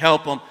and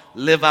help them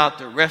live out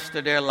the rest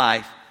of their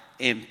life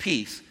in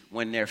peace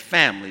when their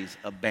families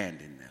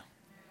abandon them.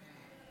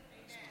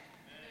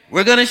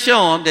 We're going to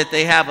show them that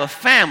they have a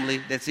family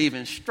that's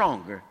even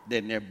stronger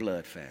than their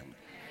blood family.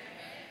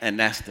 And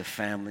that's the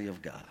family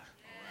of God.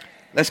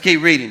 Let's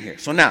keep reading here.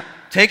 So now,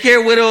 take care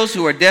of widows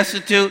who are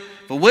destitute.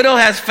 If a widow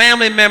has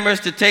family members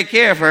to take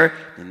care of her,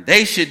 then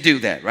they should do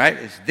that, right?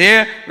 It's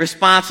their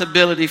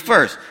responsibility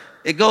first.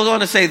 It goes on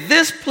to say,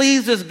 this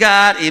pleases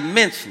God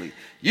immensely.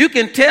 You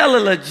can tell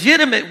a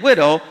legitimate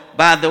widow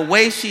by the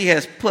way she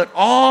has put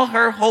all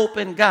her hope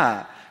in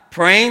God,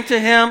 praying to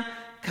him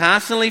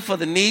constantly for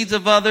the needs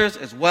of others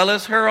as well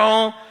as her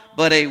own.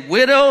 But a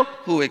widow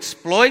who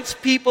exploits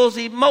people's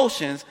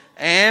emotions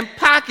and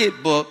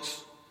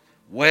pocketbooks,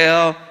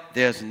 well,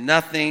 there's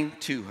nothing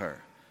to her.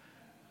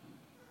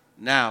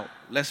 Now,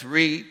 let's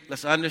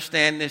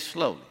understand this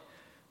slowly.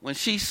 When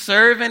she's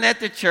serving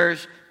at the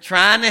church,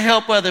 trying to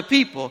help other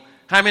people,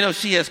 how many know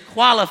she is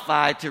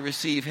qualified to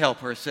receive help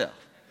herself?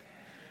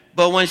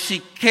 But when she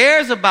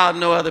cares about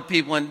no other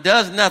people and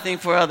does nothing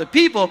for other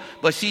people,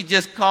 but she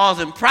just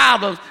causing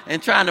problems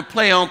and trying to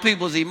play on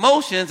people's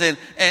emotions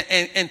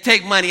and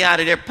take money out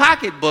of their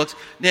pocketbooks,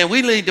 then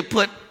we need to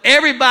put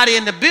everybody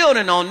in the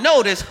building on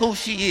notice who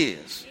she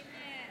is.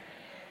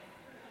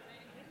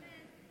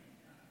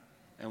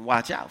 And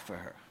watch out for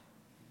her.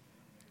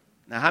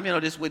 Now, how many know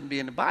this wouldn't be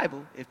in the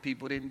Bible if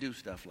people didn't do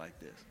stuff like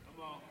this?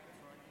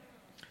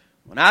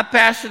 When I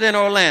pastored in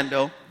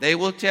Orlando, they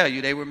will tell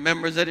you they were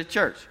members of the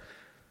church.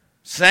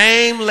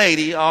 Same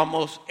lady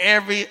almost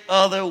every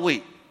other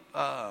week.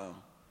 Well,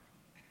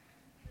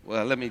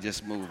 let me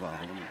just move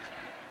on.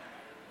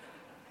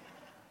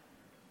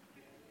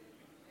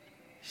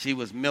 She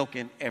was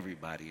milking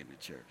everybody in the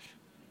church.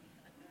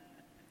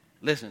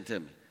 Listen to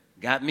me.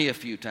 Got me a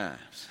few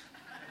times.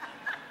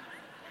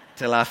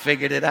 Till I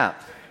figured it out.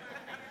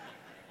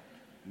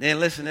 Then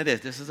listen to this.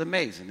 This is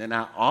amazing. Then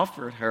I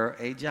offered her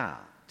a job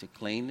to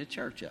clean the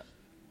church up.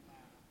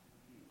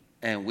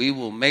 And we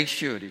will make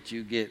sure that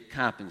you get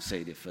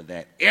compensated for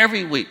that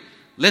every week.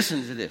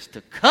 Listen to this.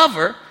 To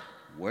cover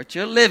what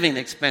your living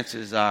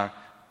expenses are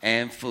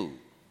and food.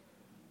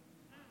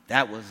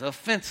 That was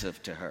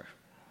offensive to her.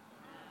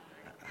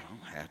 I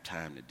don't have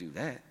time to do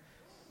that.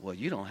 Well,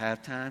 you don't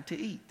have time to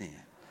eat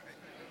then.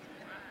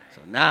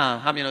 So now,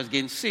 how many know it's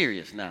getting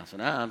serious now? So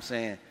now I'm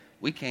saying,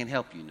 we can't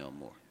help you no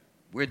more.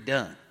 We're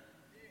done.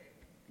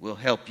 We'll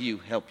help you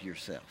help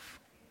yourself.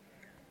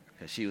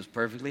 Because she was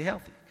perfectly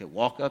healthy. Could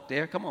walk up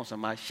there. Come on,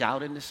 somebody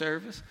shout in the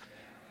service.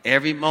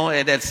 Every moment,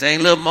 at that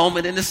same little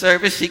moment in the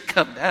service, she'd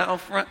come down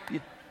front.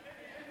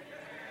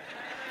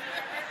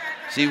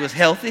 She was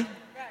healthy.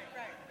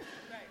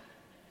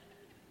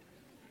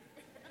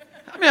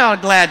 I mean,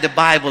 I'm glad the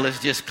Bible is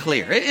just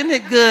clear. Isn't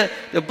it good?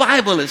 The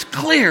Bible is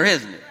clear,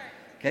 isn't it?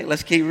 Okay,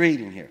 let's keep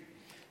reading here.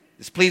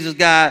 This pleases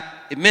God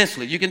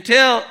immensely. You can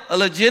tell a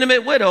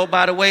legitimate widow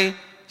by the way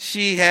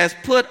she has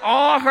put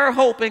all her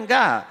hope in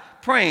God,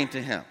 praying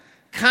to him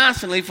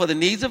constantly for the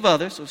needs of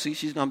others. So see,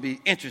 she's going to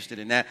be interested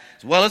in that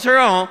as well as her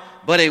own.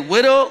 But a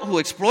widow who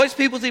exploits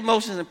people's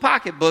emotions and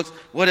pocketbooks,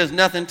 well, there's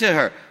nothing to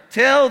her.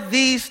 Tell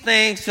these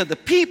things to the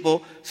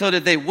people so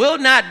that they will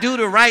not do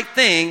the right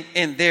thing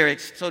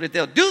so that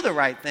they'll do the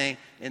right thing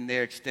in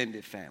their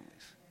extended families.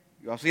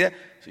 You all see that?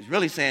 So he's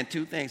really saying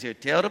two things here.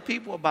 Tell the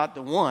people about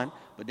the one,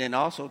 but then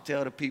also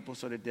tell the people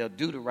so that they'll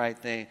do the right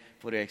thing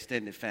for their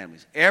extended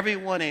families.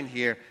 Everyone in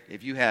here,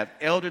 if you have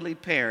elderly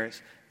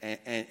parents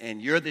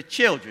and you're the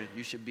children,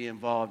 you should be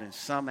involved in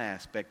some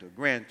aspect, or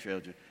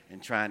grandchildren,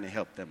 in trying to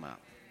help them out.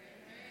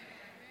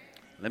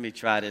 Let me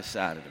try this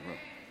side of the room.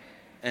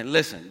 And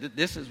listen,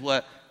 this is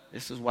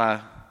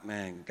why,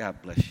 man,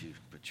 God bless you,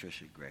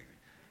 Patricia, Gregory.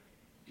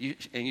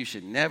 You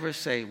should never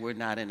say we're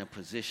not in a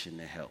position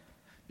to help.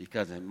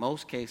 Because in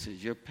most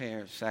cases, your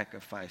parents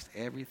sacrificed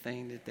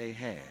everything that they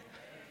had.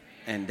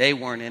 And they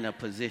weren't in a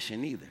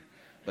position either.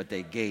 But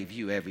they gave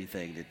you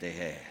everything that they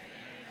had.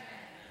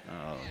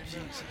 Oh,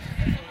 Jesus.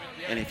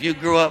 And if you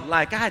grew up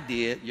like I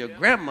did, your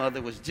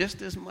grandmother was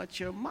just as much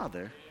your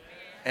mother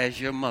as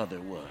your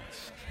mother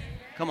was.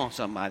 Come on,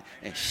 somebody.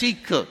 And she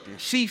cooked, and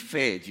she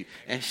fed you,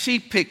 and she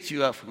picked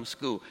you up from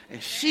school,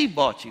 and she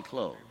bought you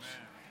clothes.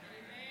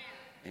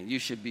 And you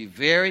should be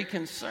very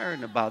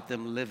concerned about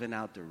them living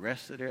out the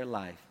rest of their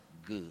life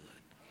good.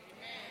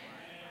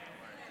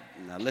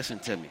 Now listen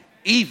to me.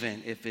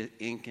 Even if it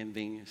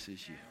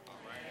inconveniences you.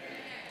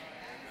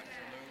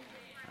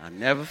 I'll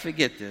never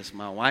forget this.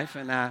 My wife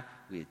and I,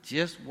 we had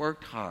just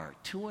worked hard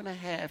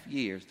 2.5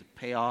 years to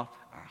pay off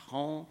our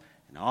home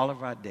and all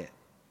of our debt.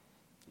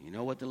 You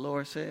know what the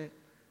Lord said?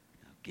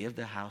 Now, give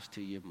the house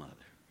to your mother.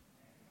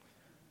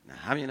 Now,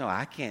 how many know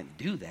I can't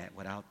do that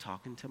without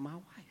talking to my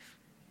wife?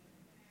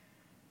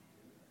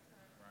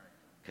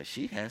 Because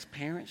she has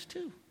parents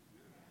too.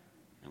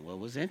 And what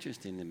was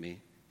interesting to me,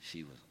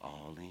 she was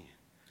all in.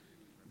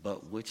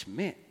 But which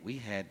meant we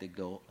had to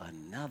go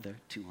another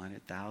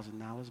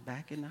 $200,000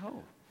 back in the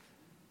hole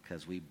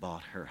because we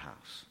bought her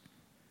house.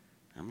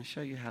 I'm going to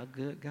show you how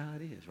good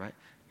God is, right?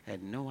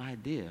 Had no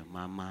idea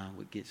my mom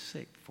would get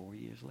sick 4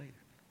 years later.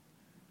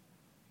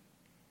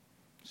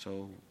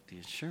 So the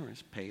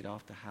insurance paid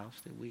off the house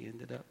that we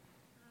ended up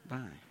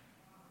buying.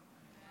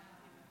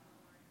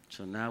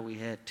 So now we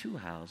had 2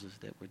 houses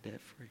that were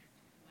debt-free.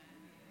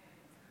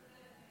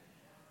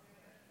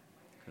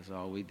 Because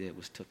all we did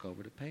was took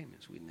over the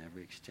payments. We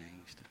never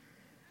exchanged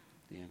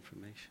the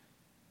information.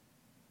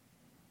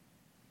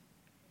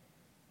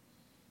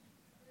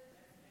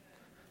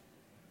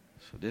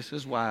 So this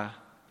is why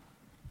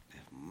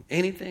if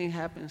anything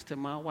happens to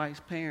my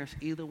wife's parents,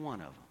 either one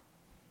of them,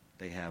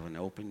 they have an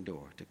open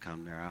door to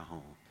come to our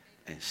home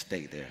and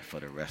stay there for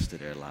the rest of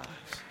their lives.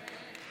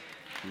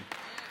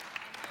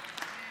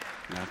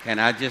 Now, can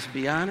I just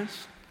be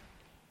honest?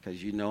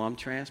 Because you know I'm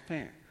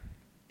transparent.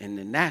 In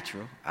the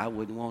natural, I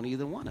wouldn't want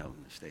either one of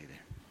them to stay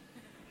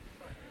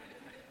there.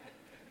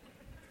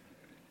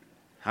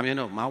 How many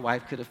know my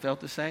wife could have felt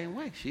the same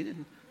way? She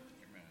didn't.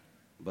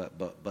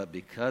 But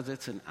because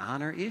it's an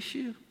honor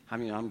issue, how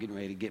many know I'm getting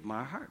ready to get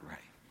my heart right?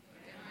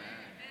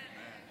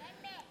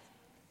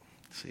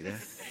 See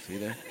that? See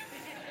that?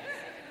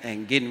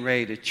 And getting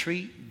ready to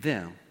treat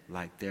them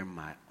like they're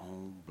my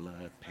own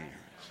blood parents.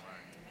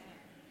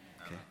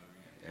 Okay?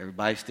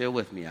 Everybody still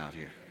with me out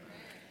here?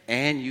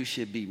 And you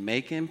should be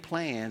making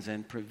plans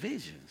and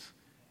provisions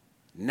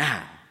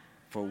now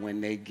for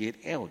when they get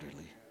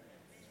elderly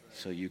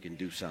so you can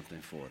do something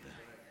for them.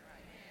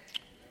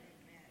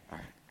 All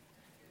right.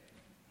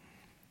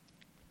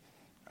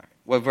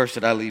 What verse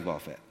did I leave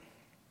off at?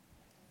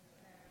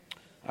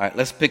 All right,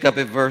 let's pick up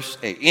at verse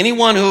 8.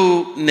 Anyone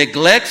who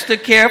neglects to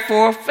care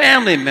for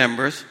family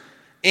members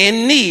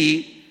in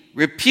need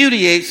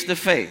repudiates the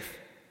faith.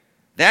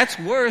 That's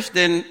worse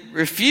than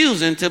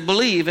refusing to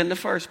believe in the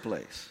first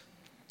place.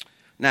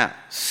 Now,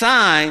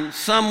 sign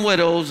some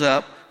widows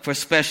up for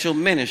special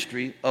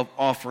ministry of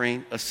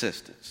offering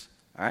assistance.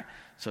 All right?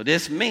 So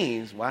this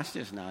means, watch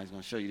this now, he's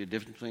going to show you the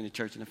difference between the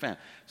church and the family.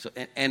 So,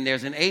 and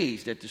there's an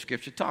age that the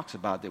scripture talks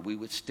about that we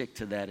would stick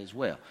to that as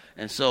well.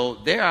 And so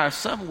there are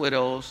some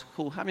widows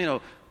who, how many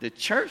know, the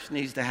church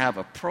needs to have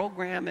a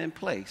program in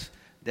place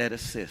that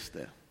assists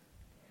them.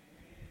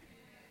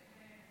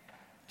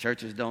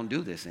 Churches don't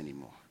do this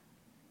anymore,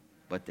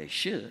 but they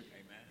should.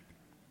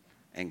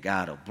 And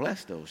God will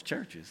bless those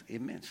churches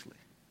immensely.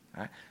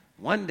 All right?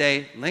 One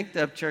day, Linked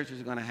Up Church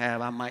is going to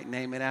have, I might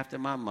name it after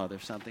my mother,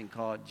 something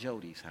called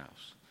Jody's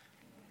House.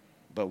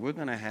 But we're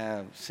going to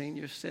have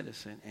senior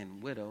citizen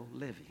and widow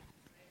living.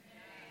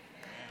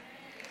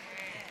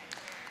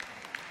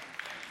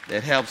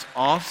 That helps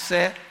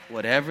offset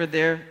whatever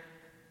their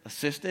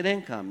assisted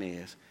income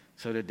is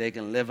so that they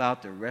can live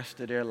out the rest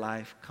of their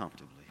life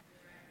comfortably.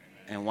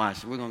 And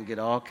watch, we're going to get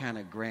all kind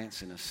of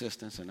grants and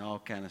assistance and all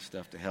kind of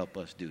stuff to help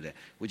us do that.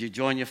 Would you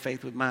join your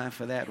faith with mine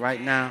for that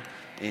right now?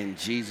 In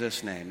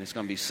Jesus' name. It's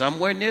going to be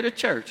somewhere near the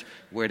church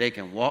where they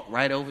can walk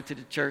right over to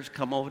the church,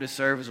 come over to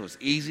service, so it's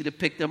easy to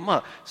pick them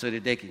up so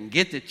that they can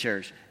get to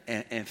church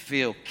and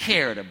feel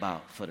cared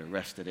about for the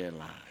rest of their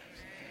lives.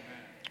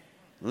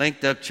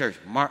 Linked Up Church,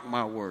 mark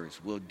my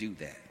words, we'll do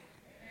that.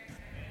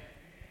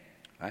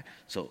 All right?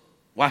 So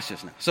watch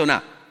this now. So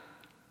now,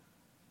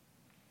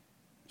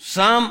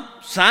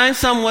 sign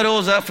some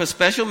widows up for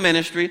special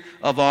ministry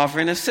of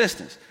offering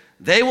assistance.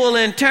 They will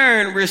in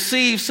turn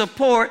receive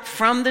support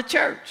from the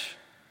church.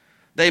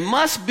 They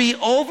must be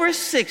over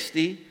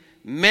 60,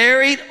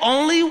 married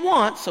only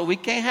once, so we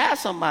can't have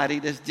somebody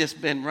that's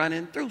just been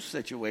running through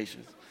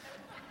situations.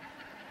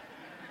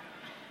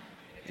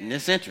 And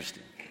it's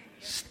interesting.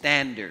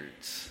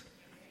 Standards.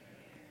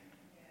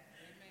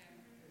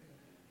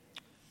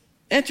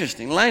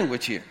 Interesting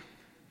language here.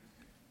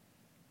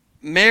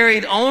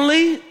 Married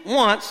only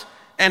once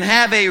and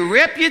have a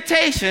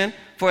reputation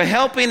for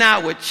helping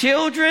out with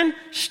children,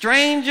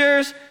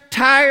 strangers,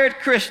 tired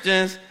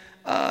Christians,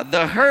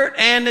 the hurt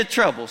and the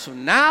trouble. So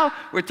now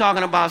we're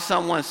talking about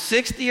someone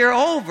 60 or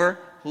over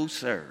who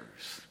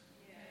serves.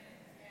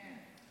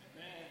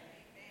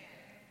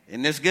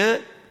 Isn't this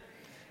good?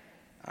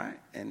 All right?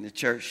 And the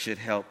church should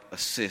help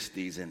assist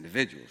these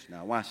individuals.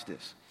 Now, watch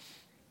this.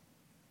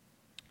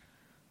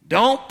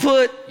 Don't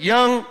put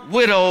young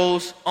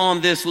widows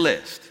on this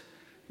list.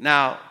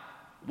 Now,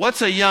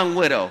 what's a young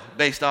widow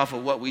based off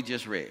of what we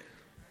just read?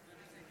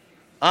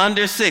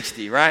 Under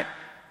 60, right?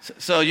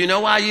 So you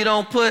know why you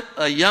don't put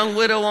a young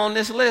widow on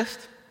this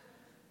list?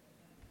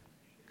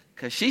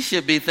 Because she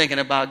should be thinking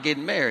about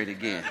getting married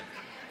again.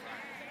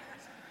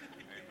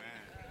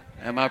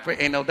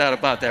 Ain't no doubt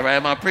about that, right?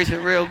 Am I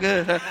preaching real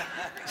good? Huh?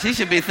 She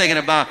should be thinking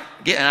about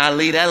getting, I'll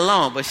leave that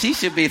alone, but she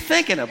should be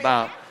thinking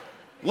about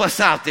what's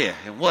out there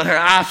and what her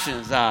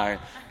options are.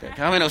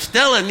 I mean,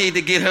 Stella need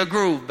to get her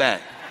groove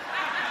back.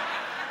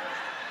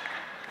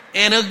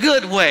 In a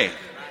good way.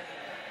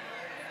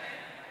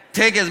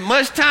 Take as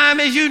much time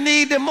as you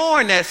need to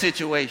mourn that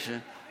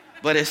situation.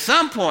 But at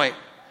some point,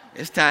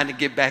 it's time to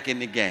get back in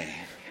the game.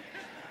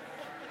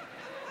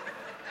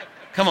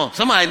 Come on,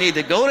 somebody need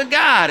to go to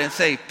God and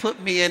say,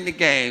 put me in the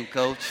game,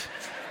 coach.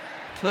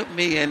 Put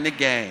me in the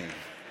game.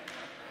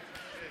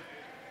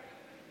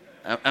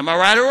 Am I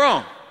right or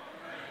wrong?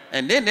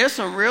 And then there's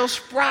some real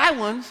spry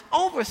ones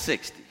over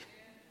 60.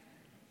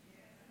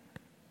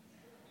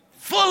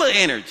 Full of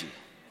energy.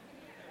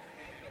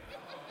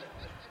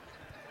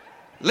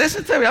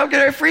 Listen to me, I'm getting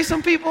ready to free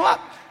some people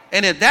up.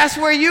 And if that's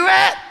where you're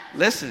at,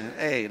 listen,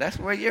 hey, that's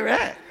where you're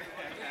at.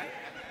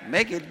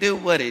 Make it do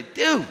what it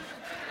do.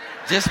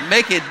 Just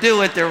make it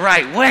do it the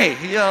right way.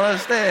 You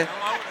understand?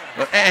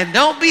 And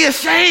don't be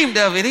ashamed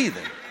of it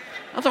either.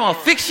 I'm talking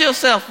about fix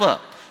yourself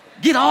up.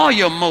 Get all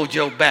your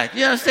mojo back.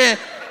 You understand?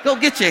 Go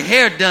get your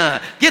hair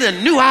done. Get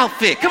a new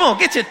outfit. Come on,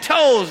 get your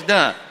toes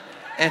done.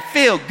 And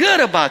feel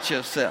good about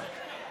yourself.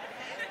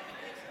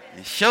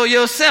 And show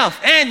yourself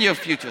and your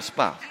future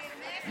spouse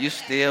you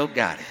still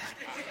got it.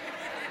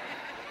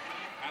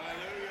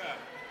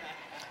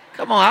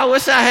 Come on, I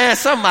wish I had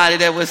somebody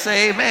that would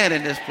say amen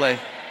in this place.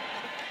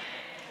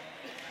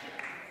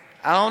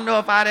 I don't know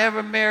if I'd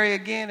ever marry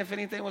again if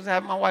anything was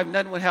happening to my wife.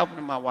 Nothing would happen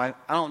to my wife.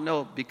 I don't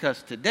know,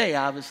 because today,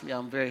 obviously,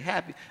 I'm very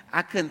happy.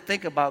 I couldn't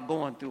think about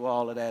going through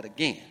all of that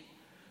again.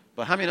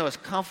 But how many know it's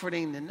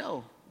comforting to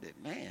know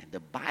that, man, the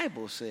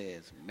Bible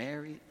says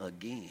marry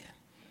again.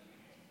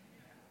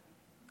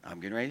 I'm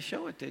getting ready to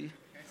show it to you.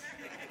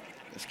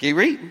 Let's keep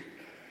reading.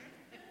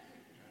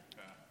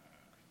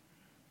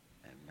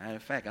 As a matter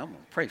of fact, I'm going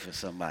to pray for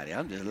somebody.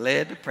 I'm just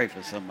led to pray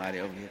for somebody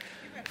over here.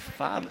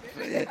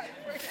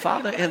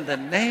 Father, in the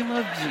name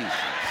of Jesus.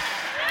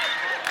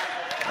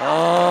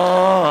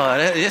 Oh,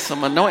 there's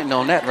some anointing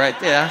on that right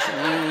there.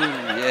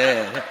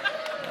 Yeah.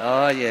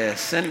 Oh, yeah.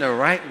 Send the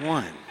right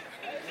one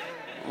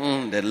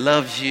that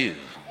loves you.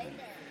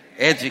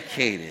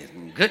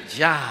 Educated. Good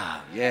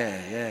job.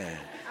 Yeah.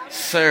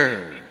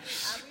 Serves.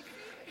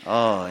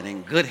 Oh, and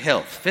in good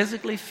health.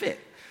 Physically fit.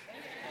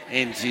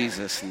 In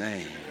Jesus'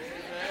 name.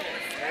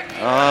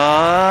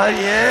 Oh,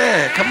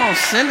 yeah. Come on,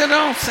 send it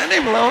on. Send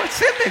him, Lord.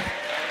 Send him.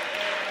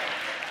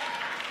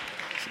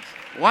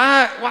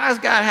 Why is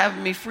God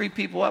having me free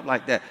people up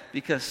like that?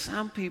 Because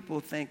some people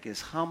think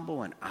it's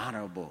humble and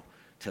honorable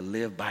to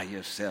live by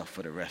yourself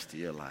for the rest of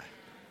your life.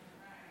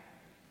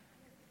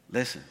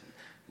 Listen,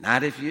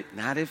 not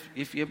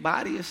if your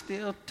body is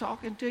still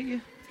talking to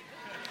you.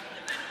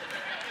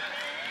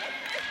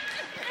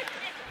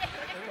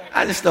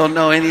 I just don't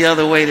know any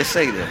other way to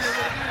say this.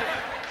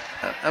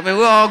 I mean,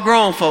 we're all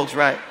grown folks,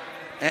 right?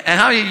 And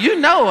how you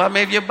know? I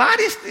mean, if your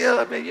body's still,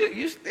 I mean,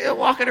 you still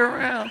walking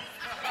around.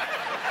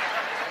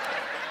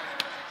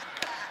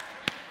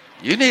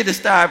 You need to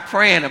start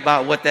praying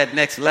about what that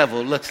next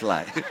level looks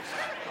like. All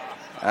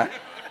right?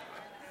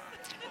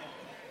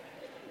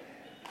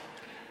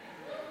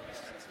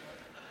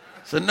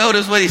 So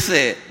notice what he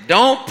said.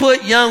 Don't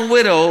put young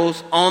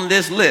widows on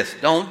this list.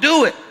 Don't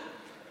do it.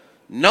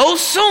 No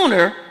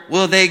sooner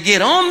will they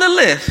get on the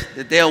list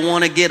that they'll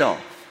want to get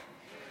off.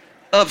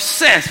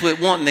 Obsessed with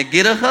wanting to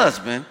get a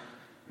husband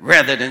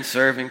rather than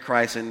serving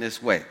Christ in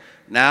this way.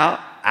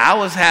 Now, I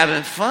was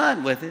having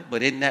fun with it,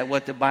 but isn't that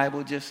what the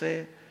Bible just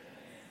said?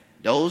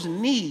 Those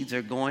needs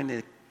are going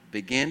to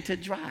begin to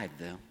drive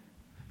them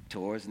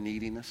towards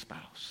needing a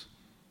spouse.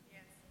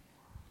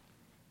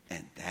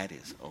 And that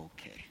is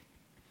okay.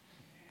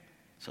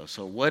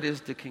 So what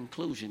is the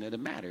conclusion of the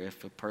matter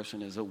if a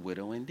person is a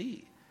widow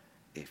indeed?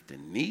 If the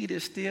need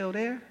is still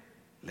there,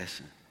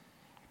 listen,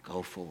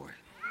 go for it.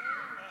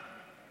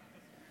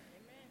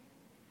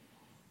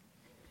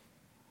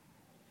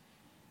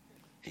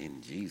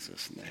 In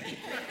Jesus' name.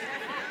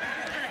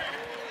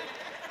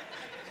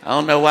 I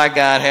don't know why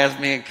God has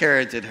me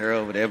encouraging her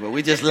over there, but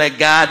we just let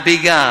God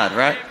be God,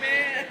 right?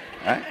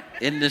 Right?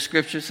 Isn't the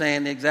scripture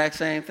saying the exact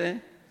same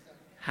thing?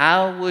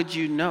 How would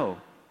you know?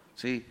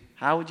 See,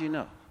 how would you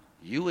know?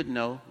 You would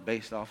know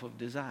based off of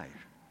desire.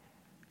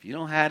 If you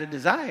don't have a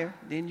desire,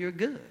 then you're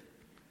good.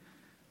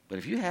 But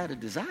if you had a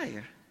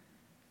desire,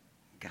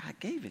 God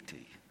gave it to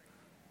you.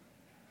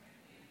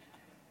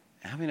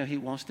 How many know he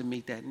wants to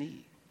meet that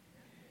need?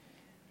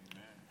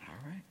 All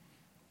right.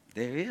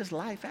 There is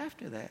life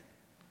after that.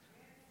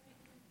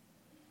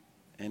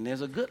 And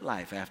there's a good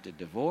life after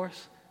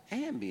divorce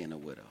and being a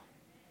widow.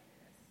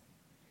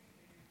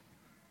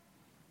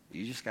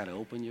 You just got to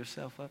open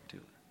yourself up to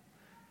it.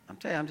 I'm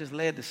telling you, I'm just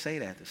led to say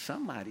that to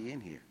somebody in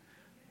here.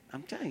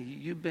 I'm telling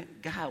you,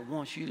 God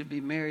wants you to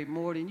be married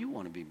more than you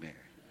want to be married.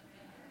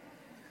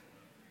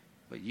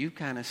 But you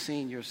kind of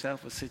seen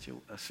yourself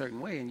a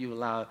certain way, and you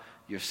allow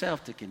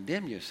yourself to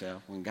condemn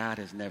yourself when God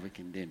has never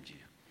condemned you.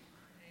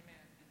 Amen.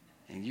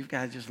 And you've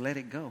got to just let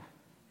it go.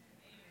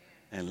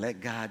 And let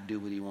God do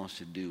what he wants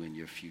to do in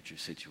your future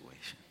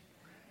situation.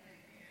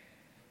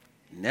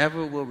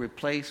 Never will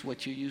replace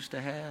what you used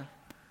to have.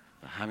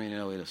 But how many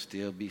know it'll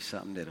still be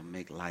something that'll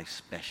make life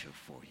special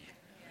for you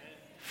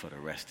for the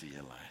rest of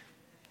your life?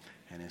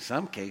 And in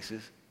some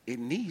cases, it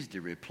needs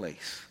to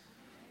replace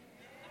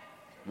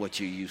what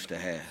you used to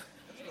have.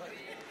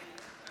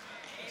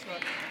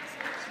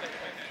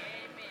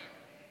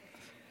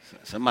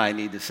 Somebody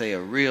need to say a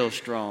real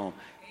strong,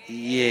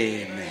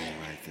 yeah, man,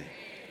 right there.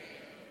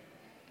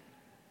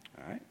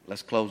 All right,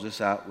 let's close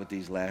this out with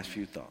these last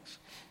few thoughts.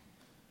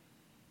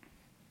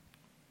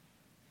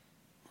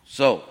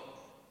 So,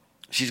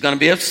 she's going to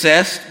be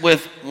obsessed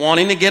with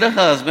wanting to get a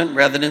husband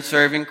rather than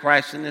serving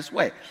Christ in this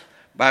way.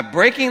 By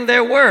breaking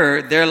their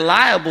word, they're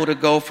liable to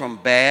go from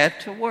bad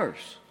to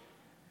worse,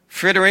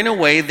 frittering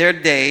away their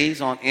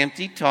days on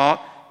empty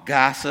talk,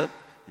 gossip,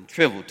 and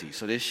triviality.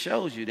 So this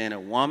shows you then a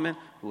woman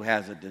who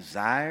has a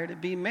desire to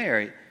be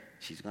married,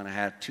 she's going to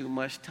have too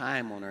much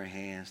time on her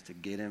hands to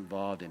get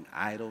involved in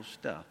idle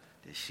stuff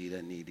that she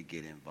doesn't need to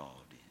get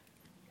involved in.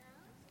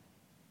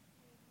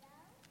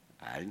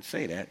 I didn't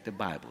say that. The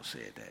Bible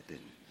said that,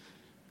 didn't it?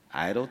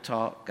 Idle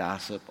talk,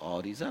 gossip,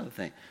 all these other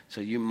things.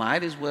 So you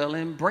might as well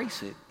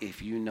embrace it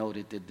if you know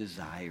that the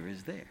desire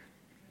is there.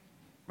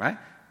 Right?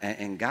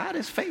 And God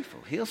is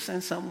faithful. He'll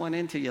send someone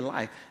into your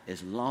life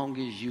as long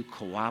as you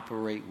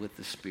cooperate with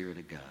the Spirit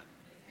of God.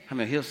 I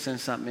mean, he'll send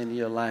something into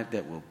your life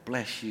that will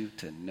bless you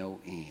to no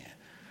end.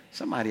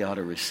 Somebody ought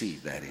to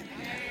receive that in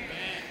here.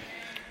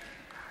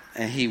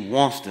 And he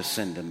wants to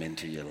send them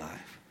into your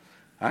life.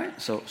 All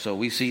right, so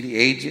we see the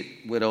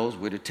aged widows,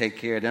 we're to take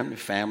care of them, the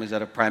families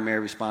that are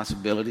primary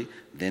responsibility,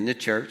 then the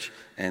church,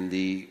 and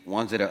the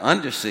ones that are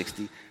under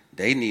 60,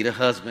 they need a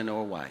husband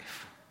or a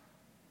wife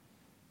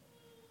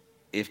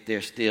if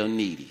they're still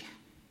needy,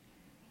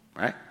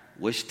 right?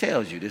 Which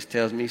tells you, this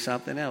tells me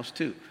something else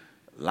too.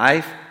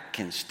 Life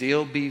can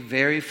still be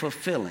very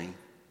fulfilling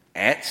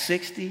at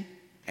 60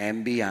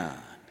 and beyond.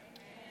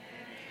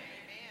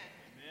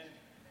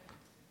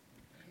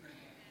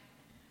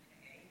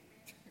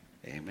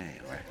 Amen.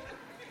 Right.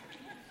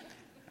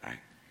 All right.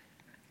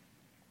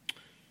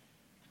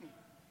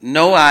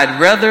 No,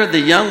 I'd rather the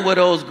young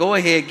widows go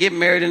ahead, get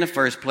married in the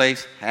first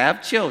place,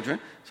 have children.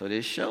 So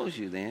this shows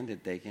you then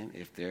that they can,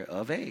 if they're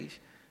of age,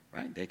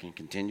 right, they can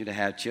continue to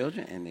have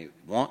children, and they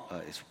want,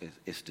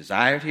 it's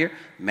desired here,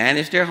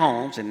 manage their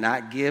homes and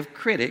not give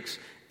critics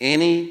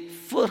any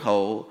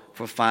foothold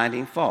for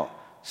finding fault.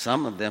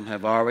 Some of them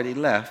have already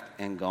left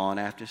and gone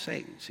after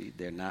Satan. See,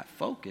 they're not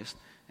focused,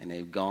 and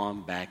they've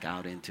gone back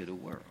out into the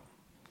world.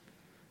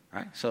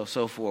 Right? So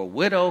for a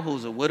widow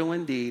who's a widow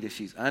indeed, if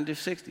she's under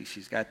 60,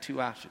 she's got two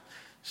options.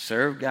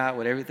 Serve God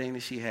with everything that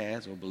she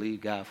has or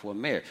believe God for a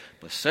marriage.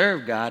 But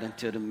serve God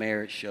until the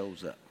marriage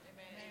shows up.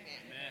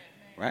 Amen.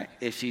 Right?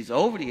 If she's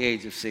over the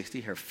age of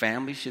 60, her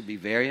family should be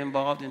very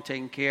involved in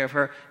taking care of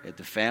her. If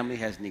the family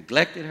has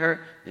neglected her,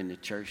 then the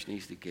church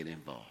needs to get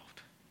involved.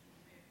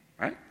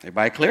 Right?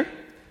 Everybody clear?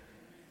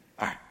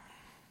 All right.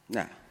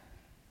 Now,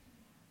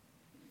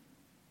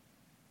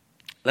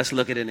 let's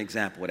look at an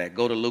example of that.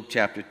 Go to Luke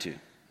chapter 2.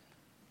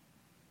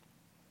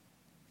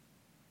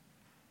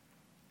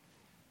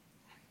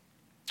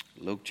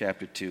 Luke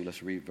chapter 2,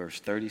 let's read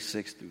verse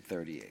 36 through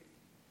 38.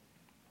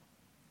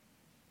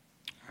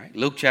 All right,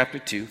 Luke chapter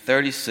 2,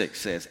 36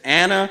 says,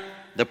 Anna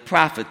the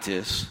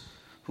prophetess,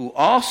 who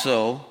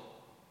also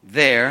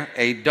there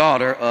a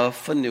daughter of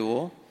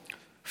Phanuel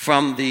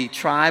from the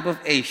tribe of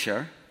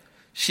Asher,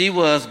 she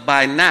was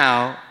by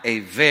now a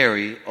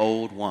very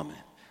old woman.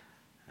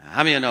 Now,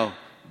 how many of you know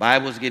the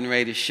Bible's getting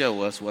ready to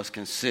show us what's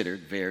considered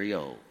very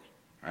old?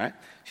 All right?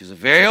 She's a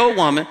very old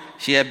woman.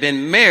 She had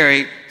been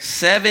married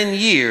 7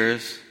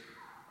 years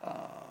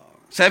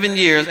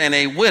and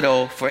a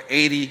widow for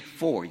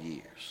 84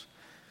 years.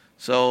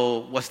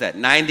 So what's that,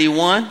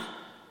 91?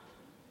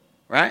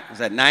 Right? Is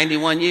that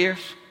 91 years?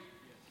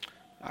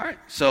 All right.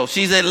 So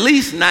she's at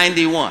least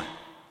 91.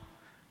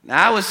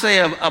 Now I would say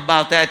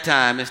about that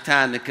time, it's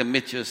time to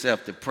commit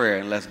yourself to prayer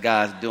unless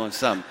God's doing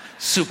something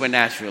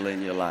supernatural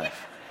in your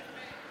life.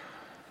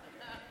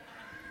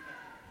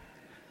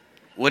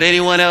 Would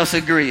anyone else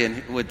agree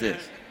with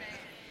this?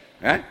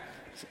 Right?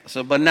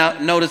 So, but now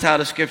notice how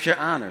the scripture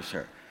honors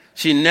her.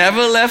 She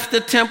never left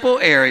the temple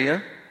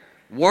area,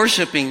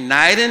 worshiping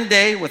night and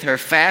day with her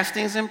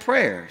fastings and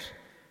prayers.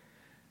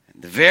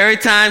 The very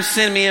time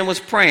Simeon was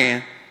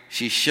praying,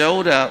 she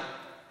showed up,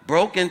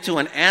 broke into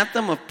an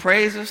anthem of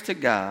praises to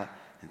God,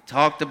 and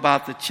talked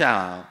about the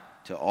child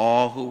to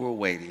all who were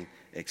waiting,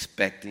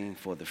 expecting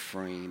for the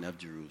freeing of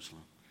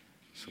Jerusalem.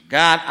 So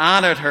God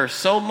honored her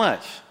so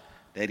much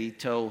that he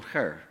told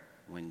her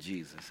when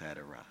Jesus had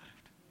arrived.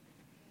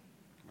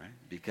 Right?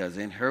 Because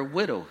in her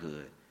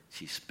widowhood,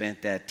 She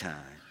spent that time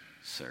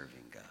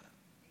serving God.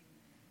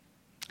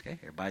 Okay,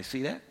 everybody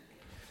see that?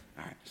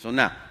 All right, so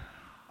now,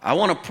 I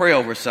want to pray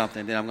over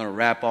something, then I'm going to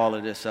wrap all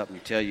of this up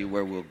and tell you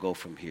where we'll go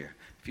from here.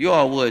 If you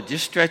all would,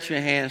 just stretch your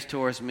hands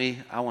towards me.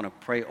 I want to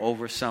pray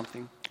over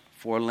something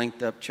for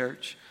Linked Up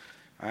Church.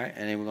 All right,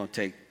 and then we're going to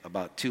take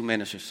about 2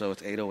 minutes or so.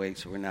 It's 8:08,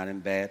 so we're not in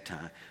bad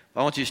time.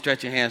 But I want you to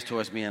stretch your hands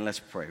towards me and let's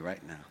pray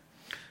right now.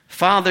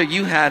 Father,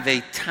 you have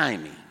a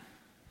timing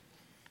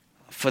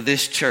for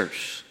this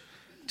church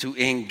to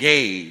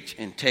engage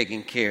in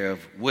taking care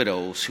of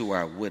widows who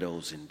are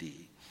widows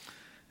indeed.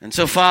 And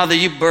so, Father,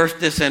 you birthed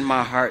this in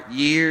my heart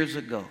years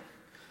ago.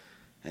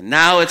 And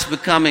now it's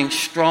becoming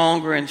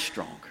stronger and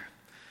stronger.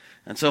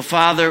 And so,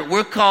 Father,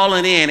 we're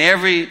calling in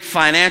every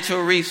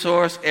financial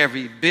resource,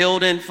 every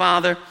building,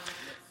 Father,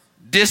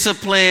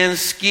 discipline,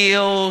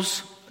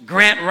 skills,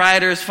 grant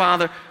writers,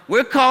 Father.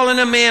 We're calling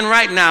them in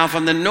right now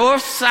from the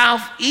north,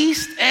 south,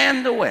 east,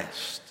 and the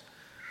west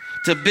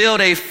to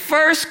build a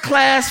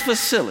first-class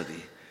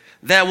facility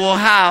that will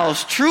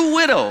house true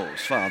widows,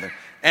 Father,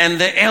 and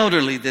the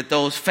elderly that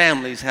those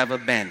families have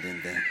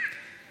abandoned them.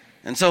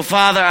 And so,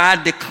 Father,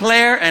 I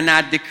declare and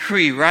I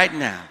decree right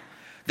now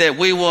that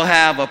we will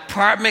have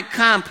apartment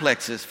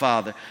complexes,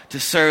 Father, to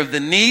serve the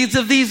needs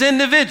of these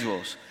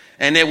individuals.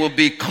 And it will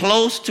be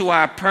close to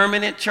our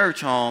permanent church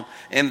home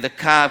in the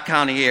Cobb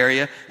County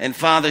area. And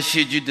Father,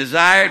 should you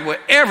desire it,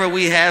 wherever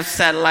we have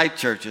satellite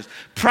churches,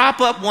 prop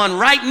up one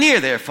right near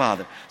there,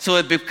 Father, so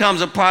it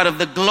becomes a part of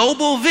the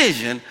global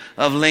vision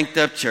of Linked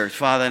Up Church,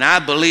 Father. And I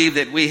believe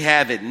that we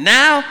have it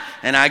now,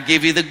 and I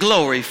give you the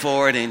glory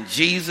for it in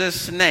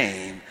Jesus'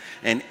 name.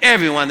 And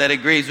everyone that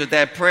agrees with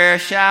that prayer,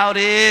 shout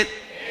it.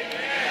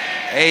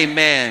 Amen.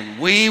 Amen.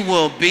 We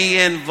will be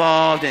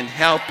involved in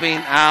helping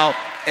out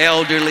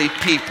elderly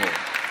people.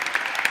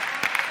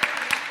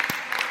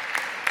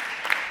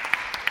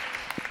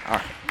 All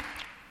right.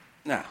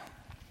 Now,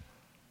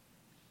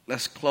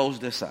 let's close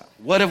this out.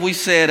 What have we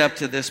said up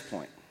to this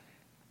point?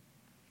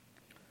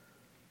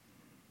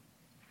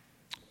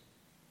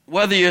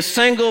 Whether you're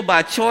single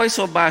by choice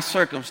or by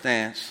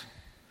circumstance,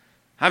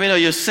 how many know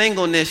your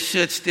singleness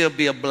should still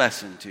be a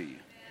blessing to you?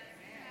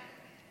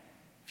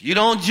 If you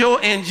don't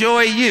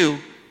enjoy you,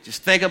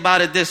 just think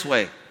about it this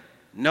way.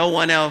 No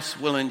one else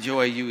will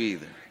enjoy you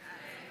either.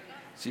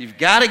 So you've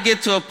got to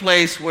get to a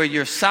place where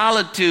your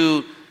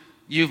solitude,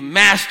 you've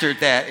mastered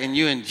that and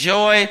you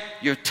enjoy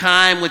your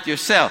time with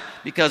yourself.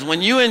 Because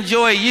when you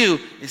enjoy you,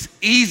 it's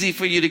easy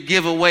for you to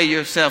give away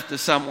yourself to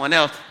someone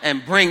else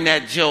and bring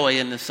that joy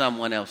into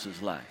someone else's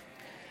life.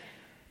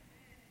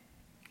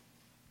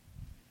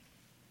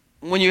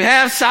 When you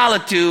have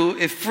solitude,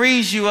 it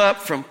frees you up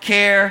from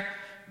care,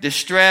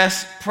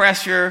 distress,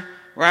 pressure,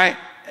 right?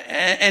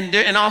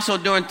 And also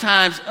during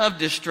times of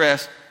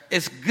distress,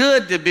 it's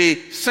good to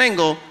be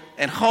single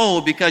and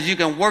whole because you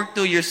can work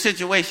through your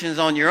situations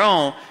on your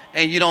own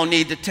and you don't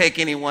need to take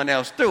anyone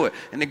else through it.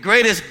 And the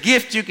greatest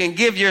gift you can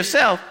give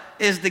yourself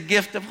is the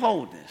gift of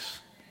wholeness,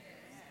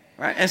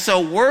 right? And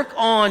so work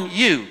on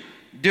you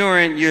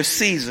during your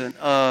season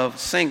of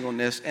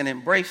singleness and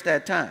embrace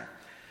that time.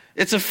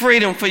 It's a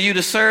freedom for you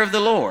to serve the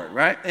Lord,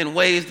 right, in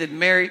ways that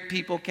married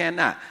people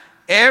cannot.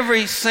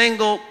 Every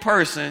single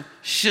person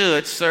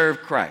should serve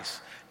Christ,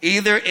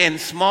 either in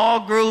small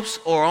groups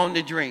or on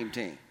the dream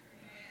team.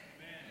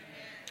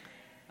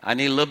 I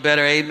need a little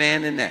better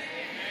amen than that.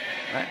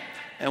 Right?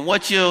 And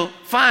what you'll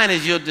find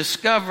is you'll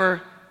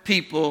discover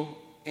people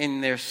in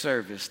their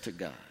service to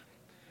God.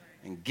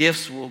 And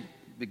gifts will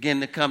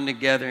begin to come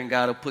together, and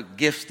God will put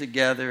gifts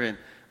together, and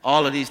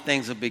all of these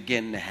things will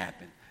begin to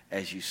happen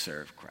as you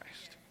serve Christ.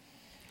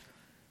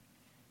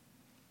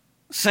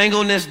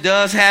 Singleness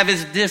does have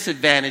its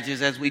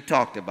disadvantages, as we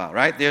talked about,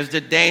 right? There's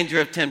the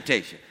danger of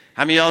temptation.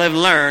 How many of y'all have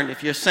learned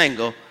if you're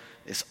single,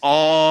 it's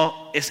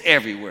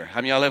everywhere?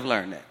 How many of y'all have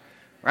learned that?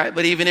 Right?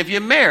 But even if you're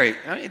married,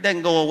 it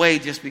doesn't go away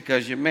just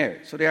because you're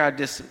married. So there are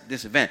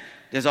disadvantages.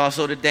 There's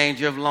also the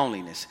danger of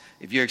loneliness.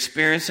 If you're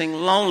experiencing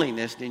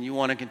loneliness, then you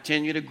want to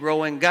continue to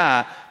grow in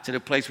God to the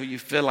place where you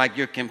feel like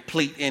you're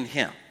complete in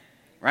Him.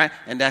 Right?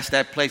 And that's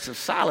that place of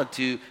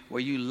solitude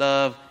where you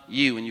love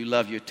you and you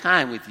love your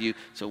time with you.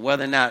 So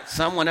whether or not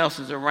someone else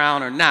is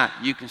around or not,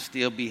 you can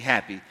still be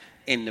happy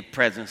in the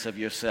presence of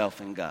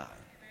yourself and God.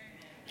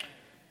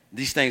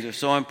 These things are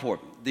so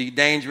important. The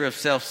danger of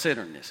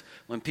self-centeredness.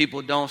 When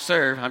people don't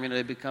serve, how many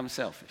they become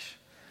selfish?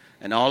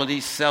 And all of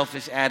these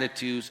selfish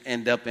attitudes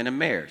end up in a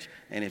marriage.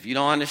 And if you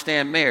don't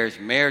understand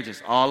marriage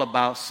is all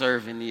about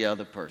serving the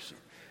other person.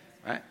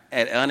 Right?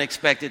 At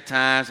unexpected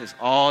times, it's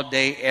all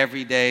day,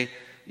 every day.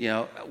 You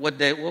know,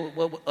 what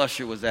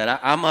usher was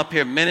that? I'm up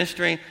here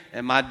ministering,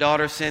 and my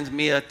daughter sends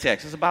me a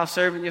text. It's about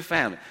serving your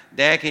family.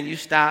 Dad, can you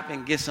stop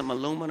and get some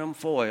aluminum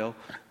foil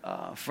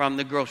from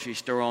the grocery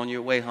store on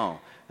your way home?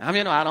 Now, I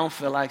mean, I don't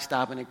feel like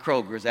stopping at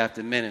Kroger's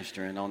after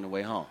ministering on the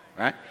way home,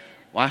 right?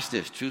 Watch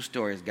this. True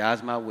story.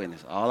 God's my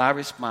witness. All I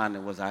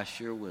responded was, I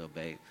sure will,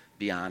 babe.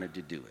 Be honored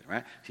to do it,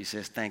 right? She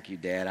says, thank you,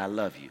 Dad. I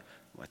love you.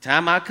 By the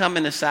time I come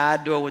in the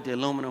side door with the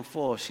aluminum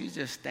foil, she's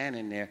just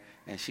standing there,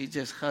 and she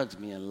just hugs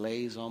me and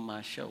lays on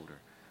my shoulder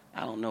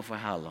I don't know for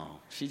how long.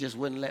 She just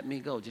wouldn't let me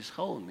go, just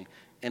hold me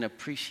in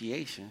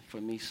appreciation for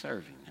me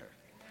serving her.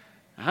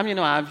 How many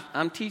know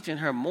I'm teaching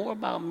her more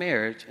about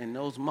marriage in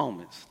those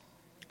moments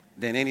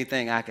than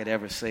anything I could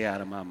ever say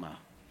out of my mouth.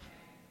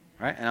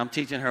 Right? And I'm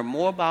teaching her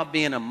more about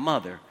being a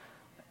mother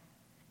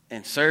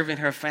and serving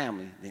her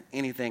family than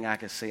anything I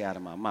could say out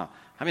of my mouth.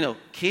 How many know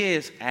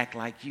kids act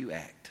like you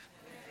act?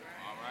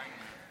 All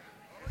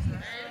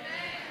right.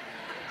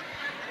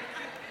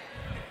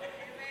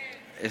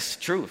 It's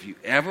true. If you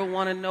ever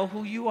want to know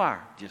who you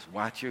are, just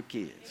watch your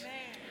kids.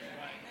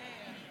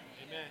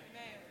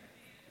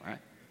 All right?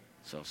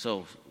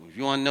 So if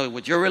you want to know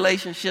what your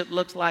relationship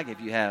looks like, if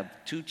you have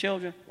 2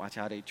 children, watch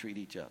how they treat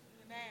each other.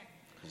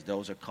 Because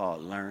those are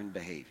called learned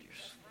behaviors.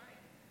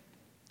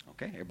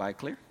 Okay, everybody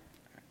clear?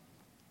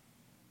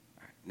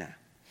 All right. Now,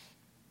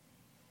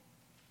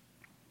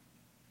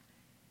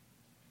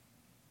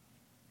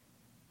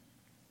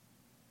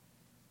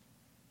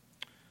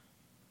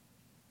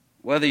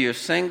 whether you're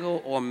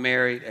single or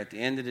married, at the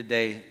end of the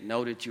day,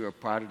 know that you're a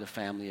part of the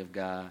family of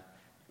God.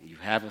 You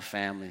have a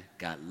family.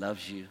 God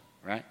loves you,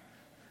 right?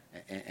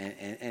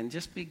 And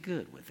just be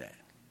good with that.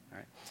 All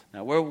right.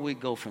 Now, where will we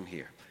go from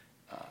here?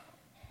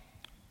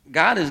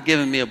 God has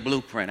given me a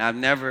blueprint. I've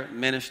never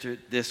ministered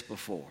this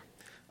before,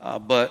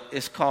 but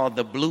it's called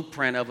the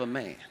blueprint of a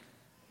man.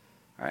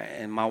 All right.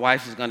 And my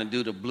wife is going to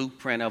do the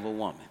blueprint of a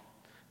woman.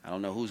 I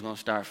don't know who's going to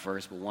start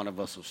first, but one of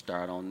us will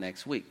start on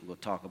next week. We'll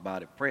talk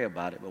about it, pray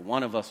about it, but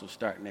one of us will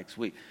start next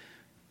week.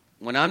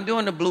 When I'm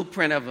doing the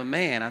blueprint of a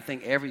man, I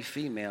think every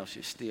female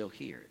should still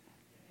hear it.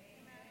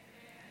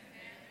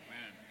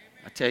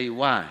 I tell you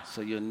why,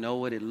 so you'll know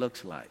what it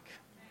looks like.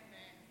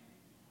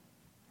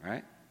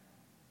 Right?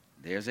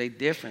 There's a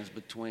difference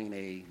between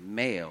a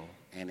male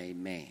and a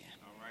man.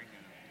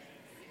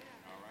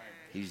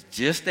 He's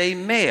just a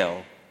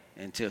male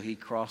until he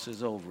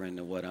crosses over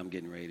into what I'm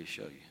getting ready to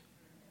show you.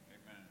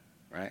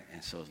 Right?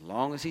 And so as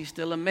long as he's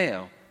still a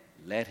male,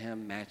 let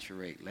him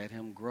maturate, let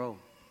him grow,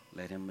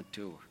 let him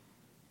mature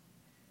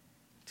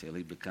till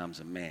he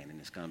becomes a man.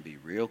 And it's going to be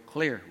real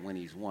clear when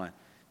he's one,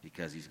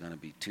 because he's going to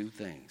be 2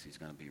 things. He's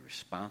going to be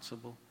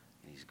responsible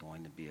and he's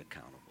going to be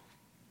accountable.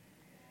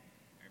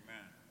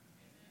 Amen.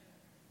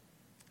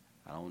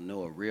 I don't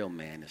know a real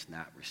man that's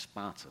not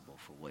responsible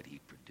for what he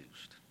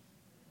produced.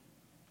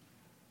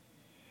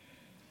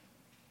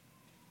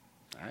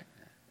 All right?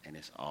 And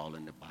it's all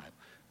in the Bible.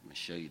 I'm going to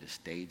show you the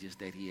stages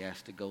that he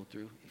has to go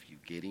through. If you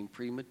get him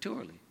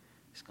prematurely,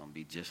 it's going to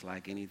be just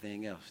like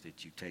anything else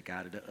that you take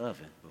out of the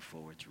oven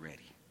before it's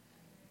ready.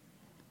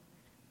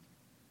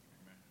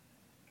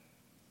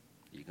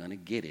 You're going to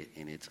get it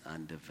in its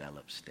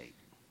undeveloped state.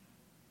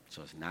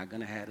 So it's not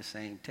going to have the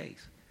same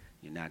taste.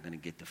 You're not going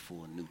to get the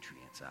full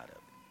nutrients out of it.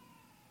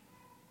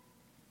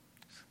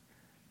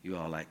 You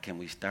all like, can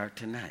we start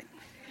tonight?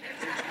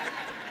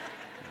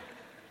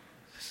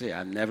 See,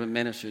 I've never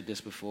ministered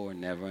this before and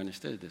never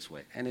understood it this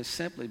way. And it's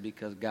simply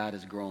because God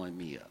is growing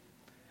me up.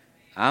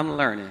 I'm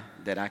learning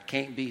that I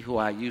can't be who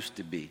I used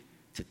to be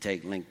to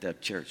take Linked Up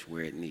Church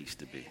where it needs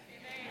to be.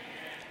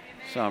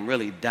 So I'm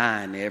really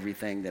dying to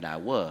everything that I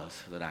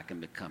was so that I can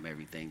become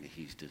everything that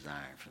he's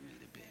designed for me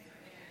to be.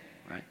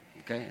 Right?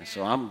 Okay? And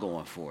so I'm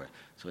going for it.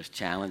 So it's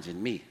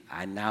challenging me.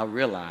 I now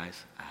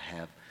realize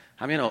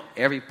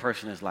every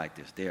person is like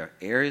this. There are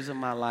areas of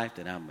my life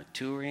that I'm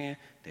mature in.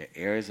 There are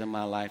areas of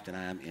my life that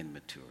I am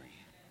immature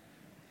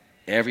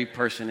in. Every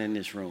person in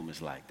this room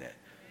is like that.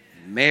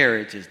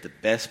 Marriage is the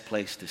best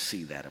place to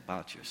see that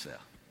about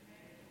yourself.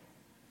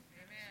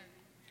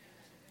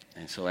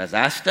 And so as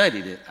I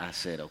studied it, I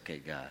said, okay,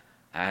 God,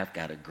 I've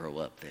got to grow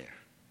up there.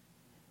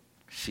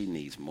 She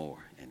needs more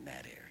in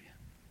that area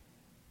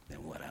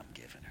than what I'm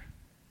giving her.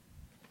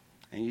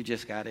 And you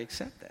just got to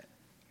accept that.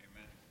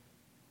 Amen.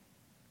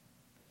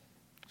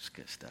 It's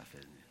good stuff,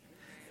 isn't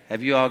it?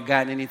 Have you all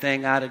gotten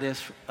anything out of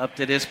this up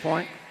to this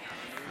point?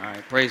 All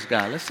right, praise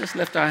God. Let's just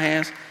lift our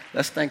hands.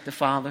 Let's thank the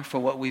Father for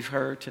what we've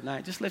heard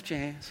tonight. Just lift your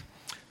hands.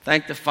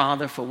 Thank the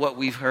Father for what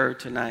we've heard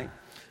tonight.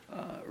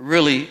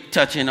 Really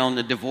touching on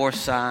the divorce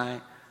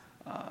side,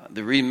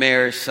 the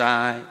remarriage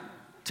side,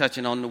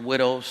 touching on the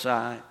widow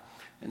side.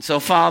 And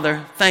so,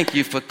 Father, thank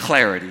you for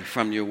clarity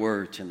from your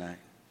word tonight.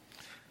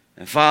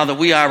 And, Father,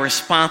 we are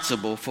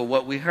responsible for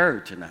what we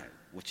heard tonight,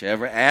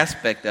 whichever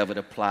aspect of it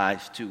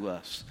applies to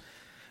us.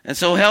 And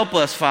so help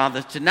us,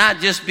 Father, to not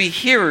just be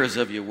hearers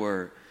of your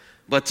word,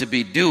 but to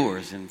be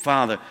doers. And,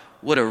 Father,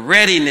 with a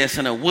readiness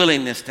and a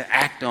willingness to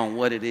act on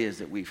what it is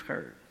that we've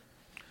heard.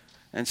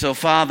 And so,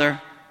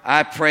 Father,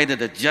 I pray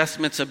that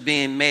adjustments are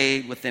being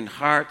made within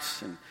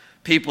hearts and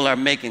people are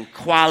making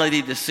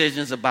quality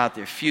decisions about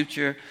their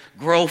future,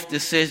 growth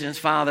decisions,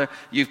 Father.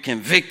 You've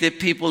convicted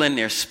people in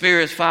their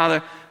spirits,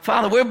 Father.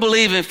 Father, we're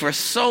believing for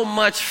so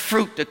much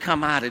fruit to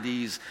come out of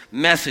these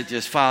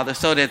messages, Father,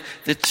 so that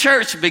the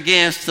church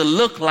begins to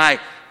look like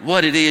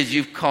what it is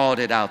you've called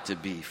it out to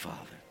be, Father.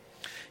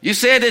 You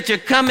said that you're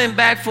coming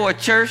back for a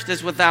church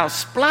that's without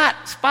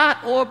spot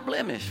or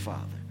blemish,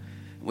 Father.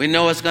 We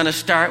know it's going to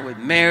start with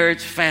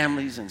marriage,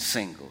 families, and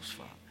singles,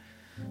 Father.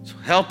 So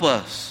help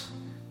us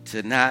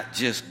to not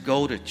just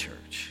go to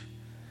church,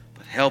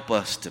 Help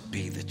us to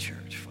be the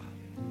church, Father.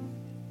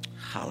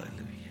 Hallelujah.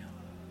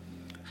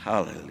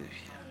 Hallelujah.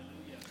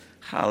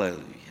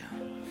 Hallelujah.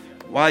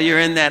 While you're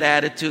in that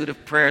attitude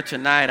of prayer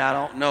tonight, I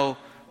don't know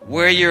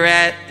where you're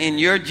at in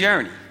your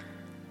journey,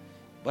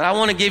 but I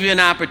want to give you an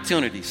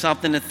opportunity,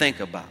 something to think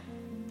about.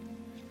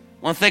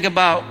 I want to think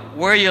about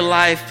where your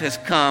life has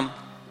come,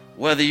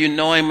 whether you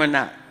know him or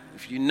not.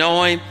 If you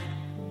know him,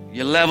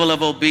 your level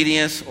of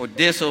obedience or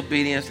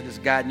disobedience that has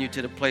gotten you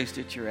to the place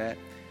that you're at.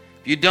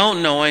 If you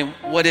don't know him,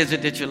 what is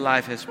it that your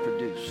life has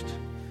produced?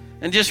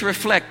 And just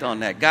reflect on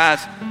that.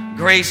 God's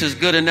grace is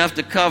good enough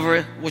to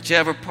cover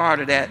whichever part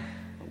of that,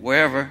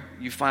 wherever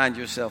you find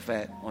yourself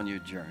at on your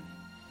journey.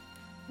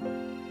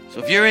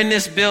 So if you're in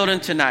this building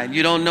tonight and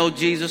you don't know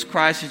Jesus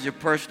Christ as your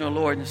personal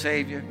Lord and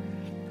Savior,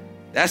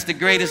 that's the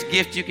greatest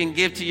gift you can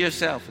give to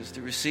yourself, is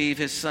to receive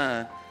his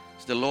Son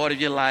as the Lord of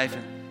your life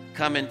and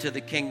come into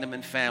the kingdom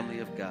and family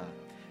of God.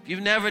 If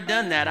you've never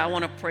done that, I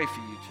want to pray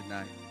for you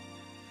tonight.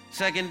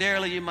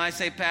 Secondarily, you might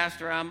say,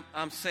 Pastor,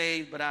 I'm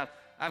saved, but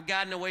I've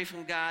gotten away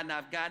from God and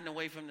I've gotten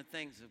away from the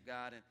things of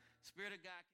God. And Spirit of God.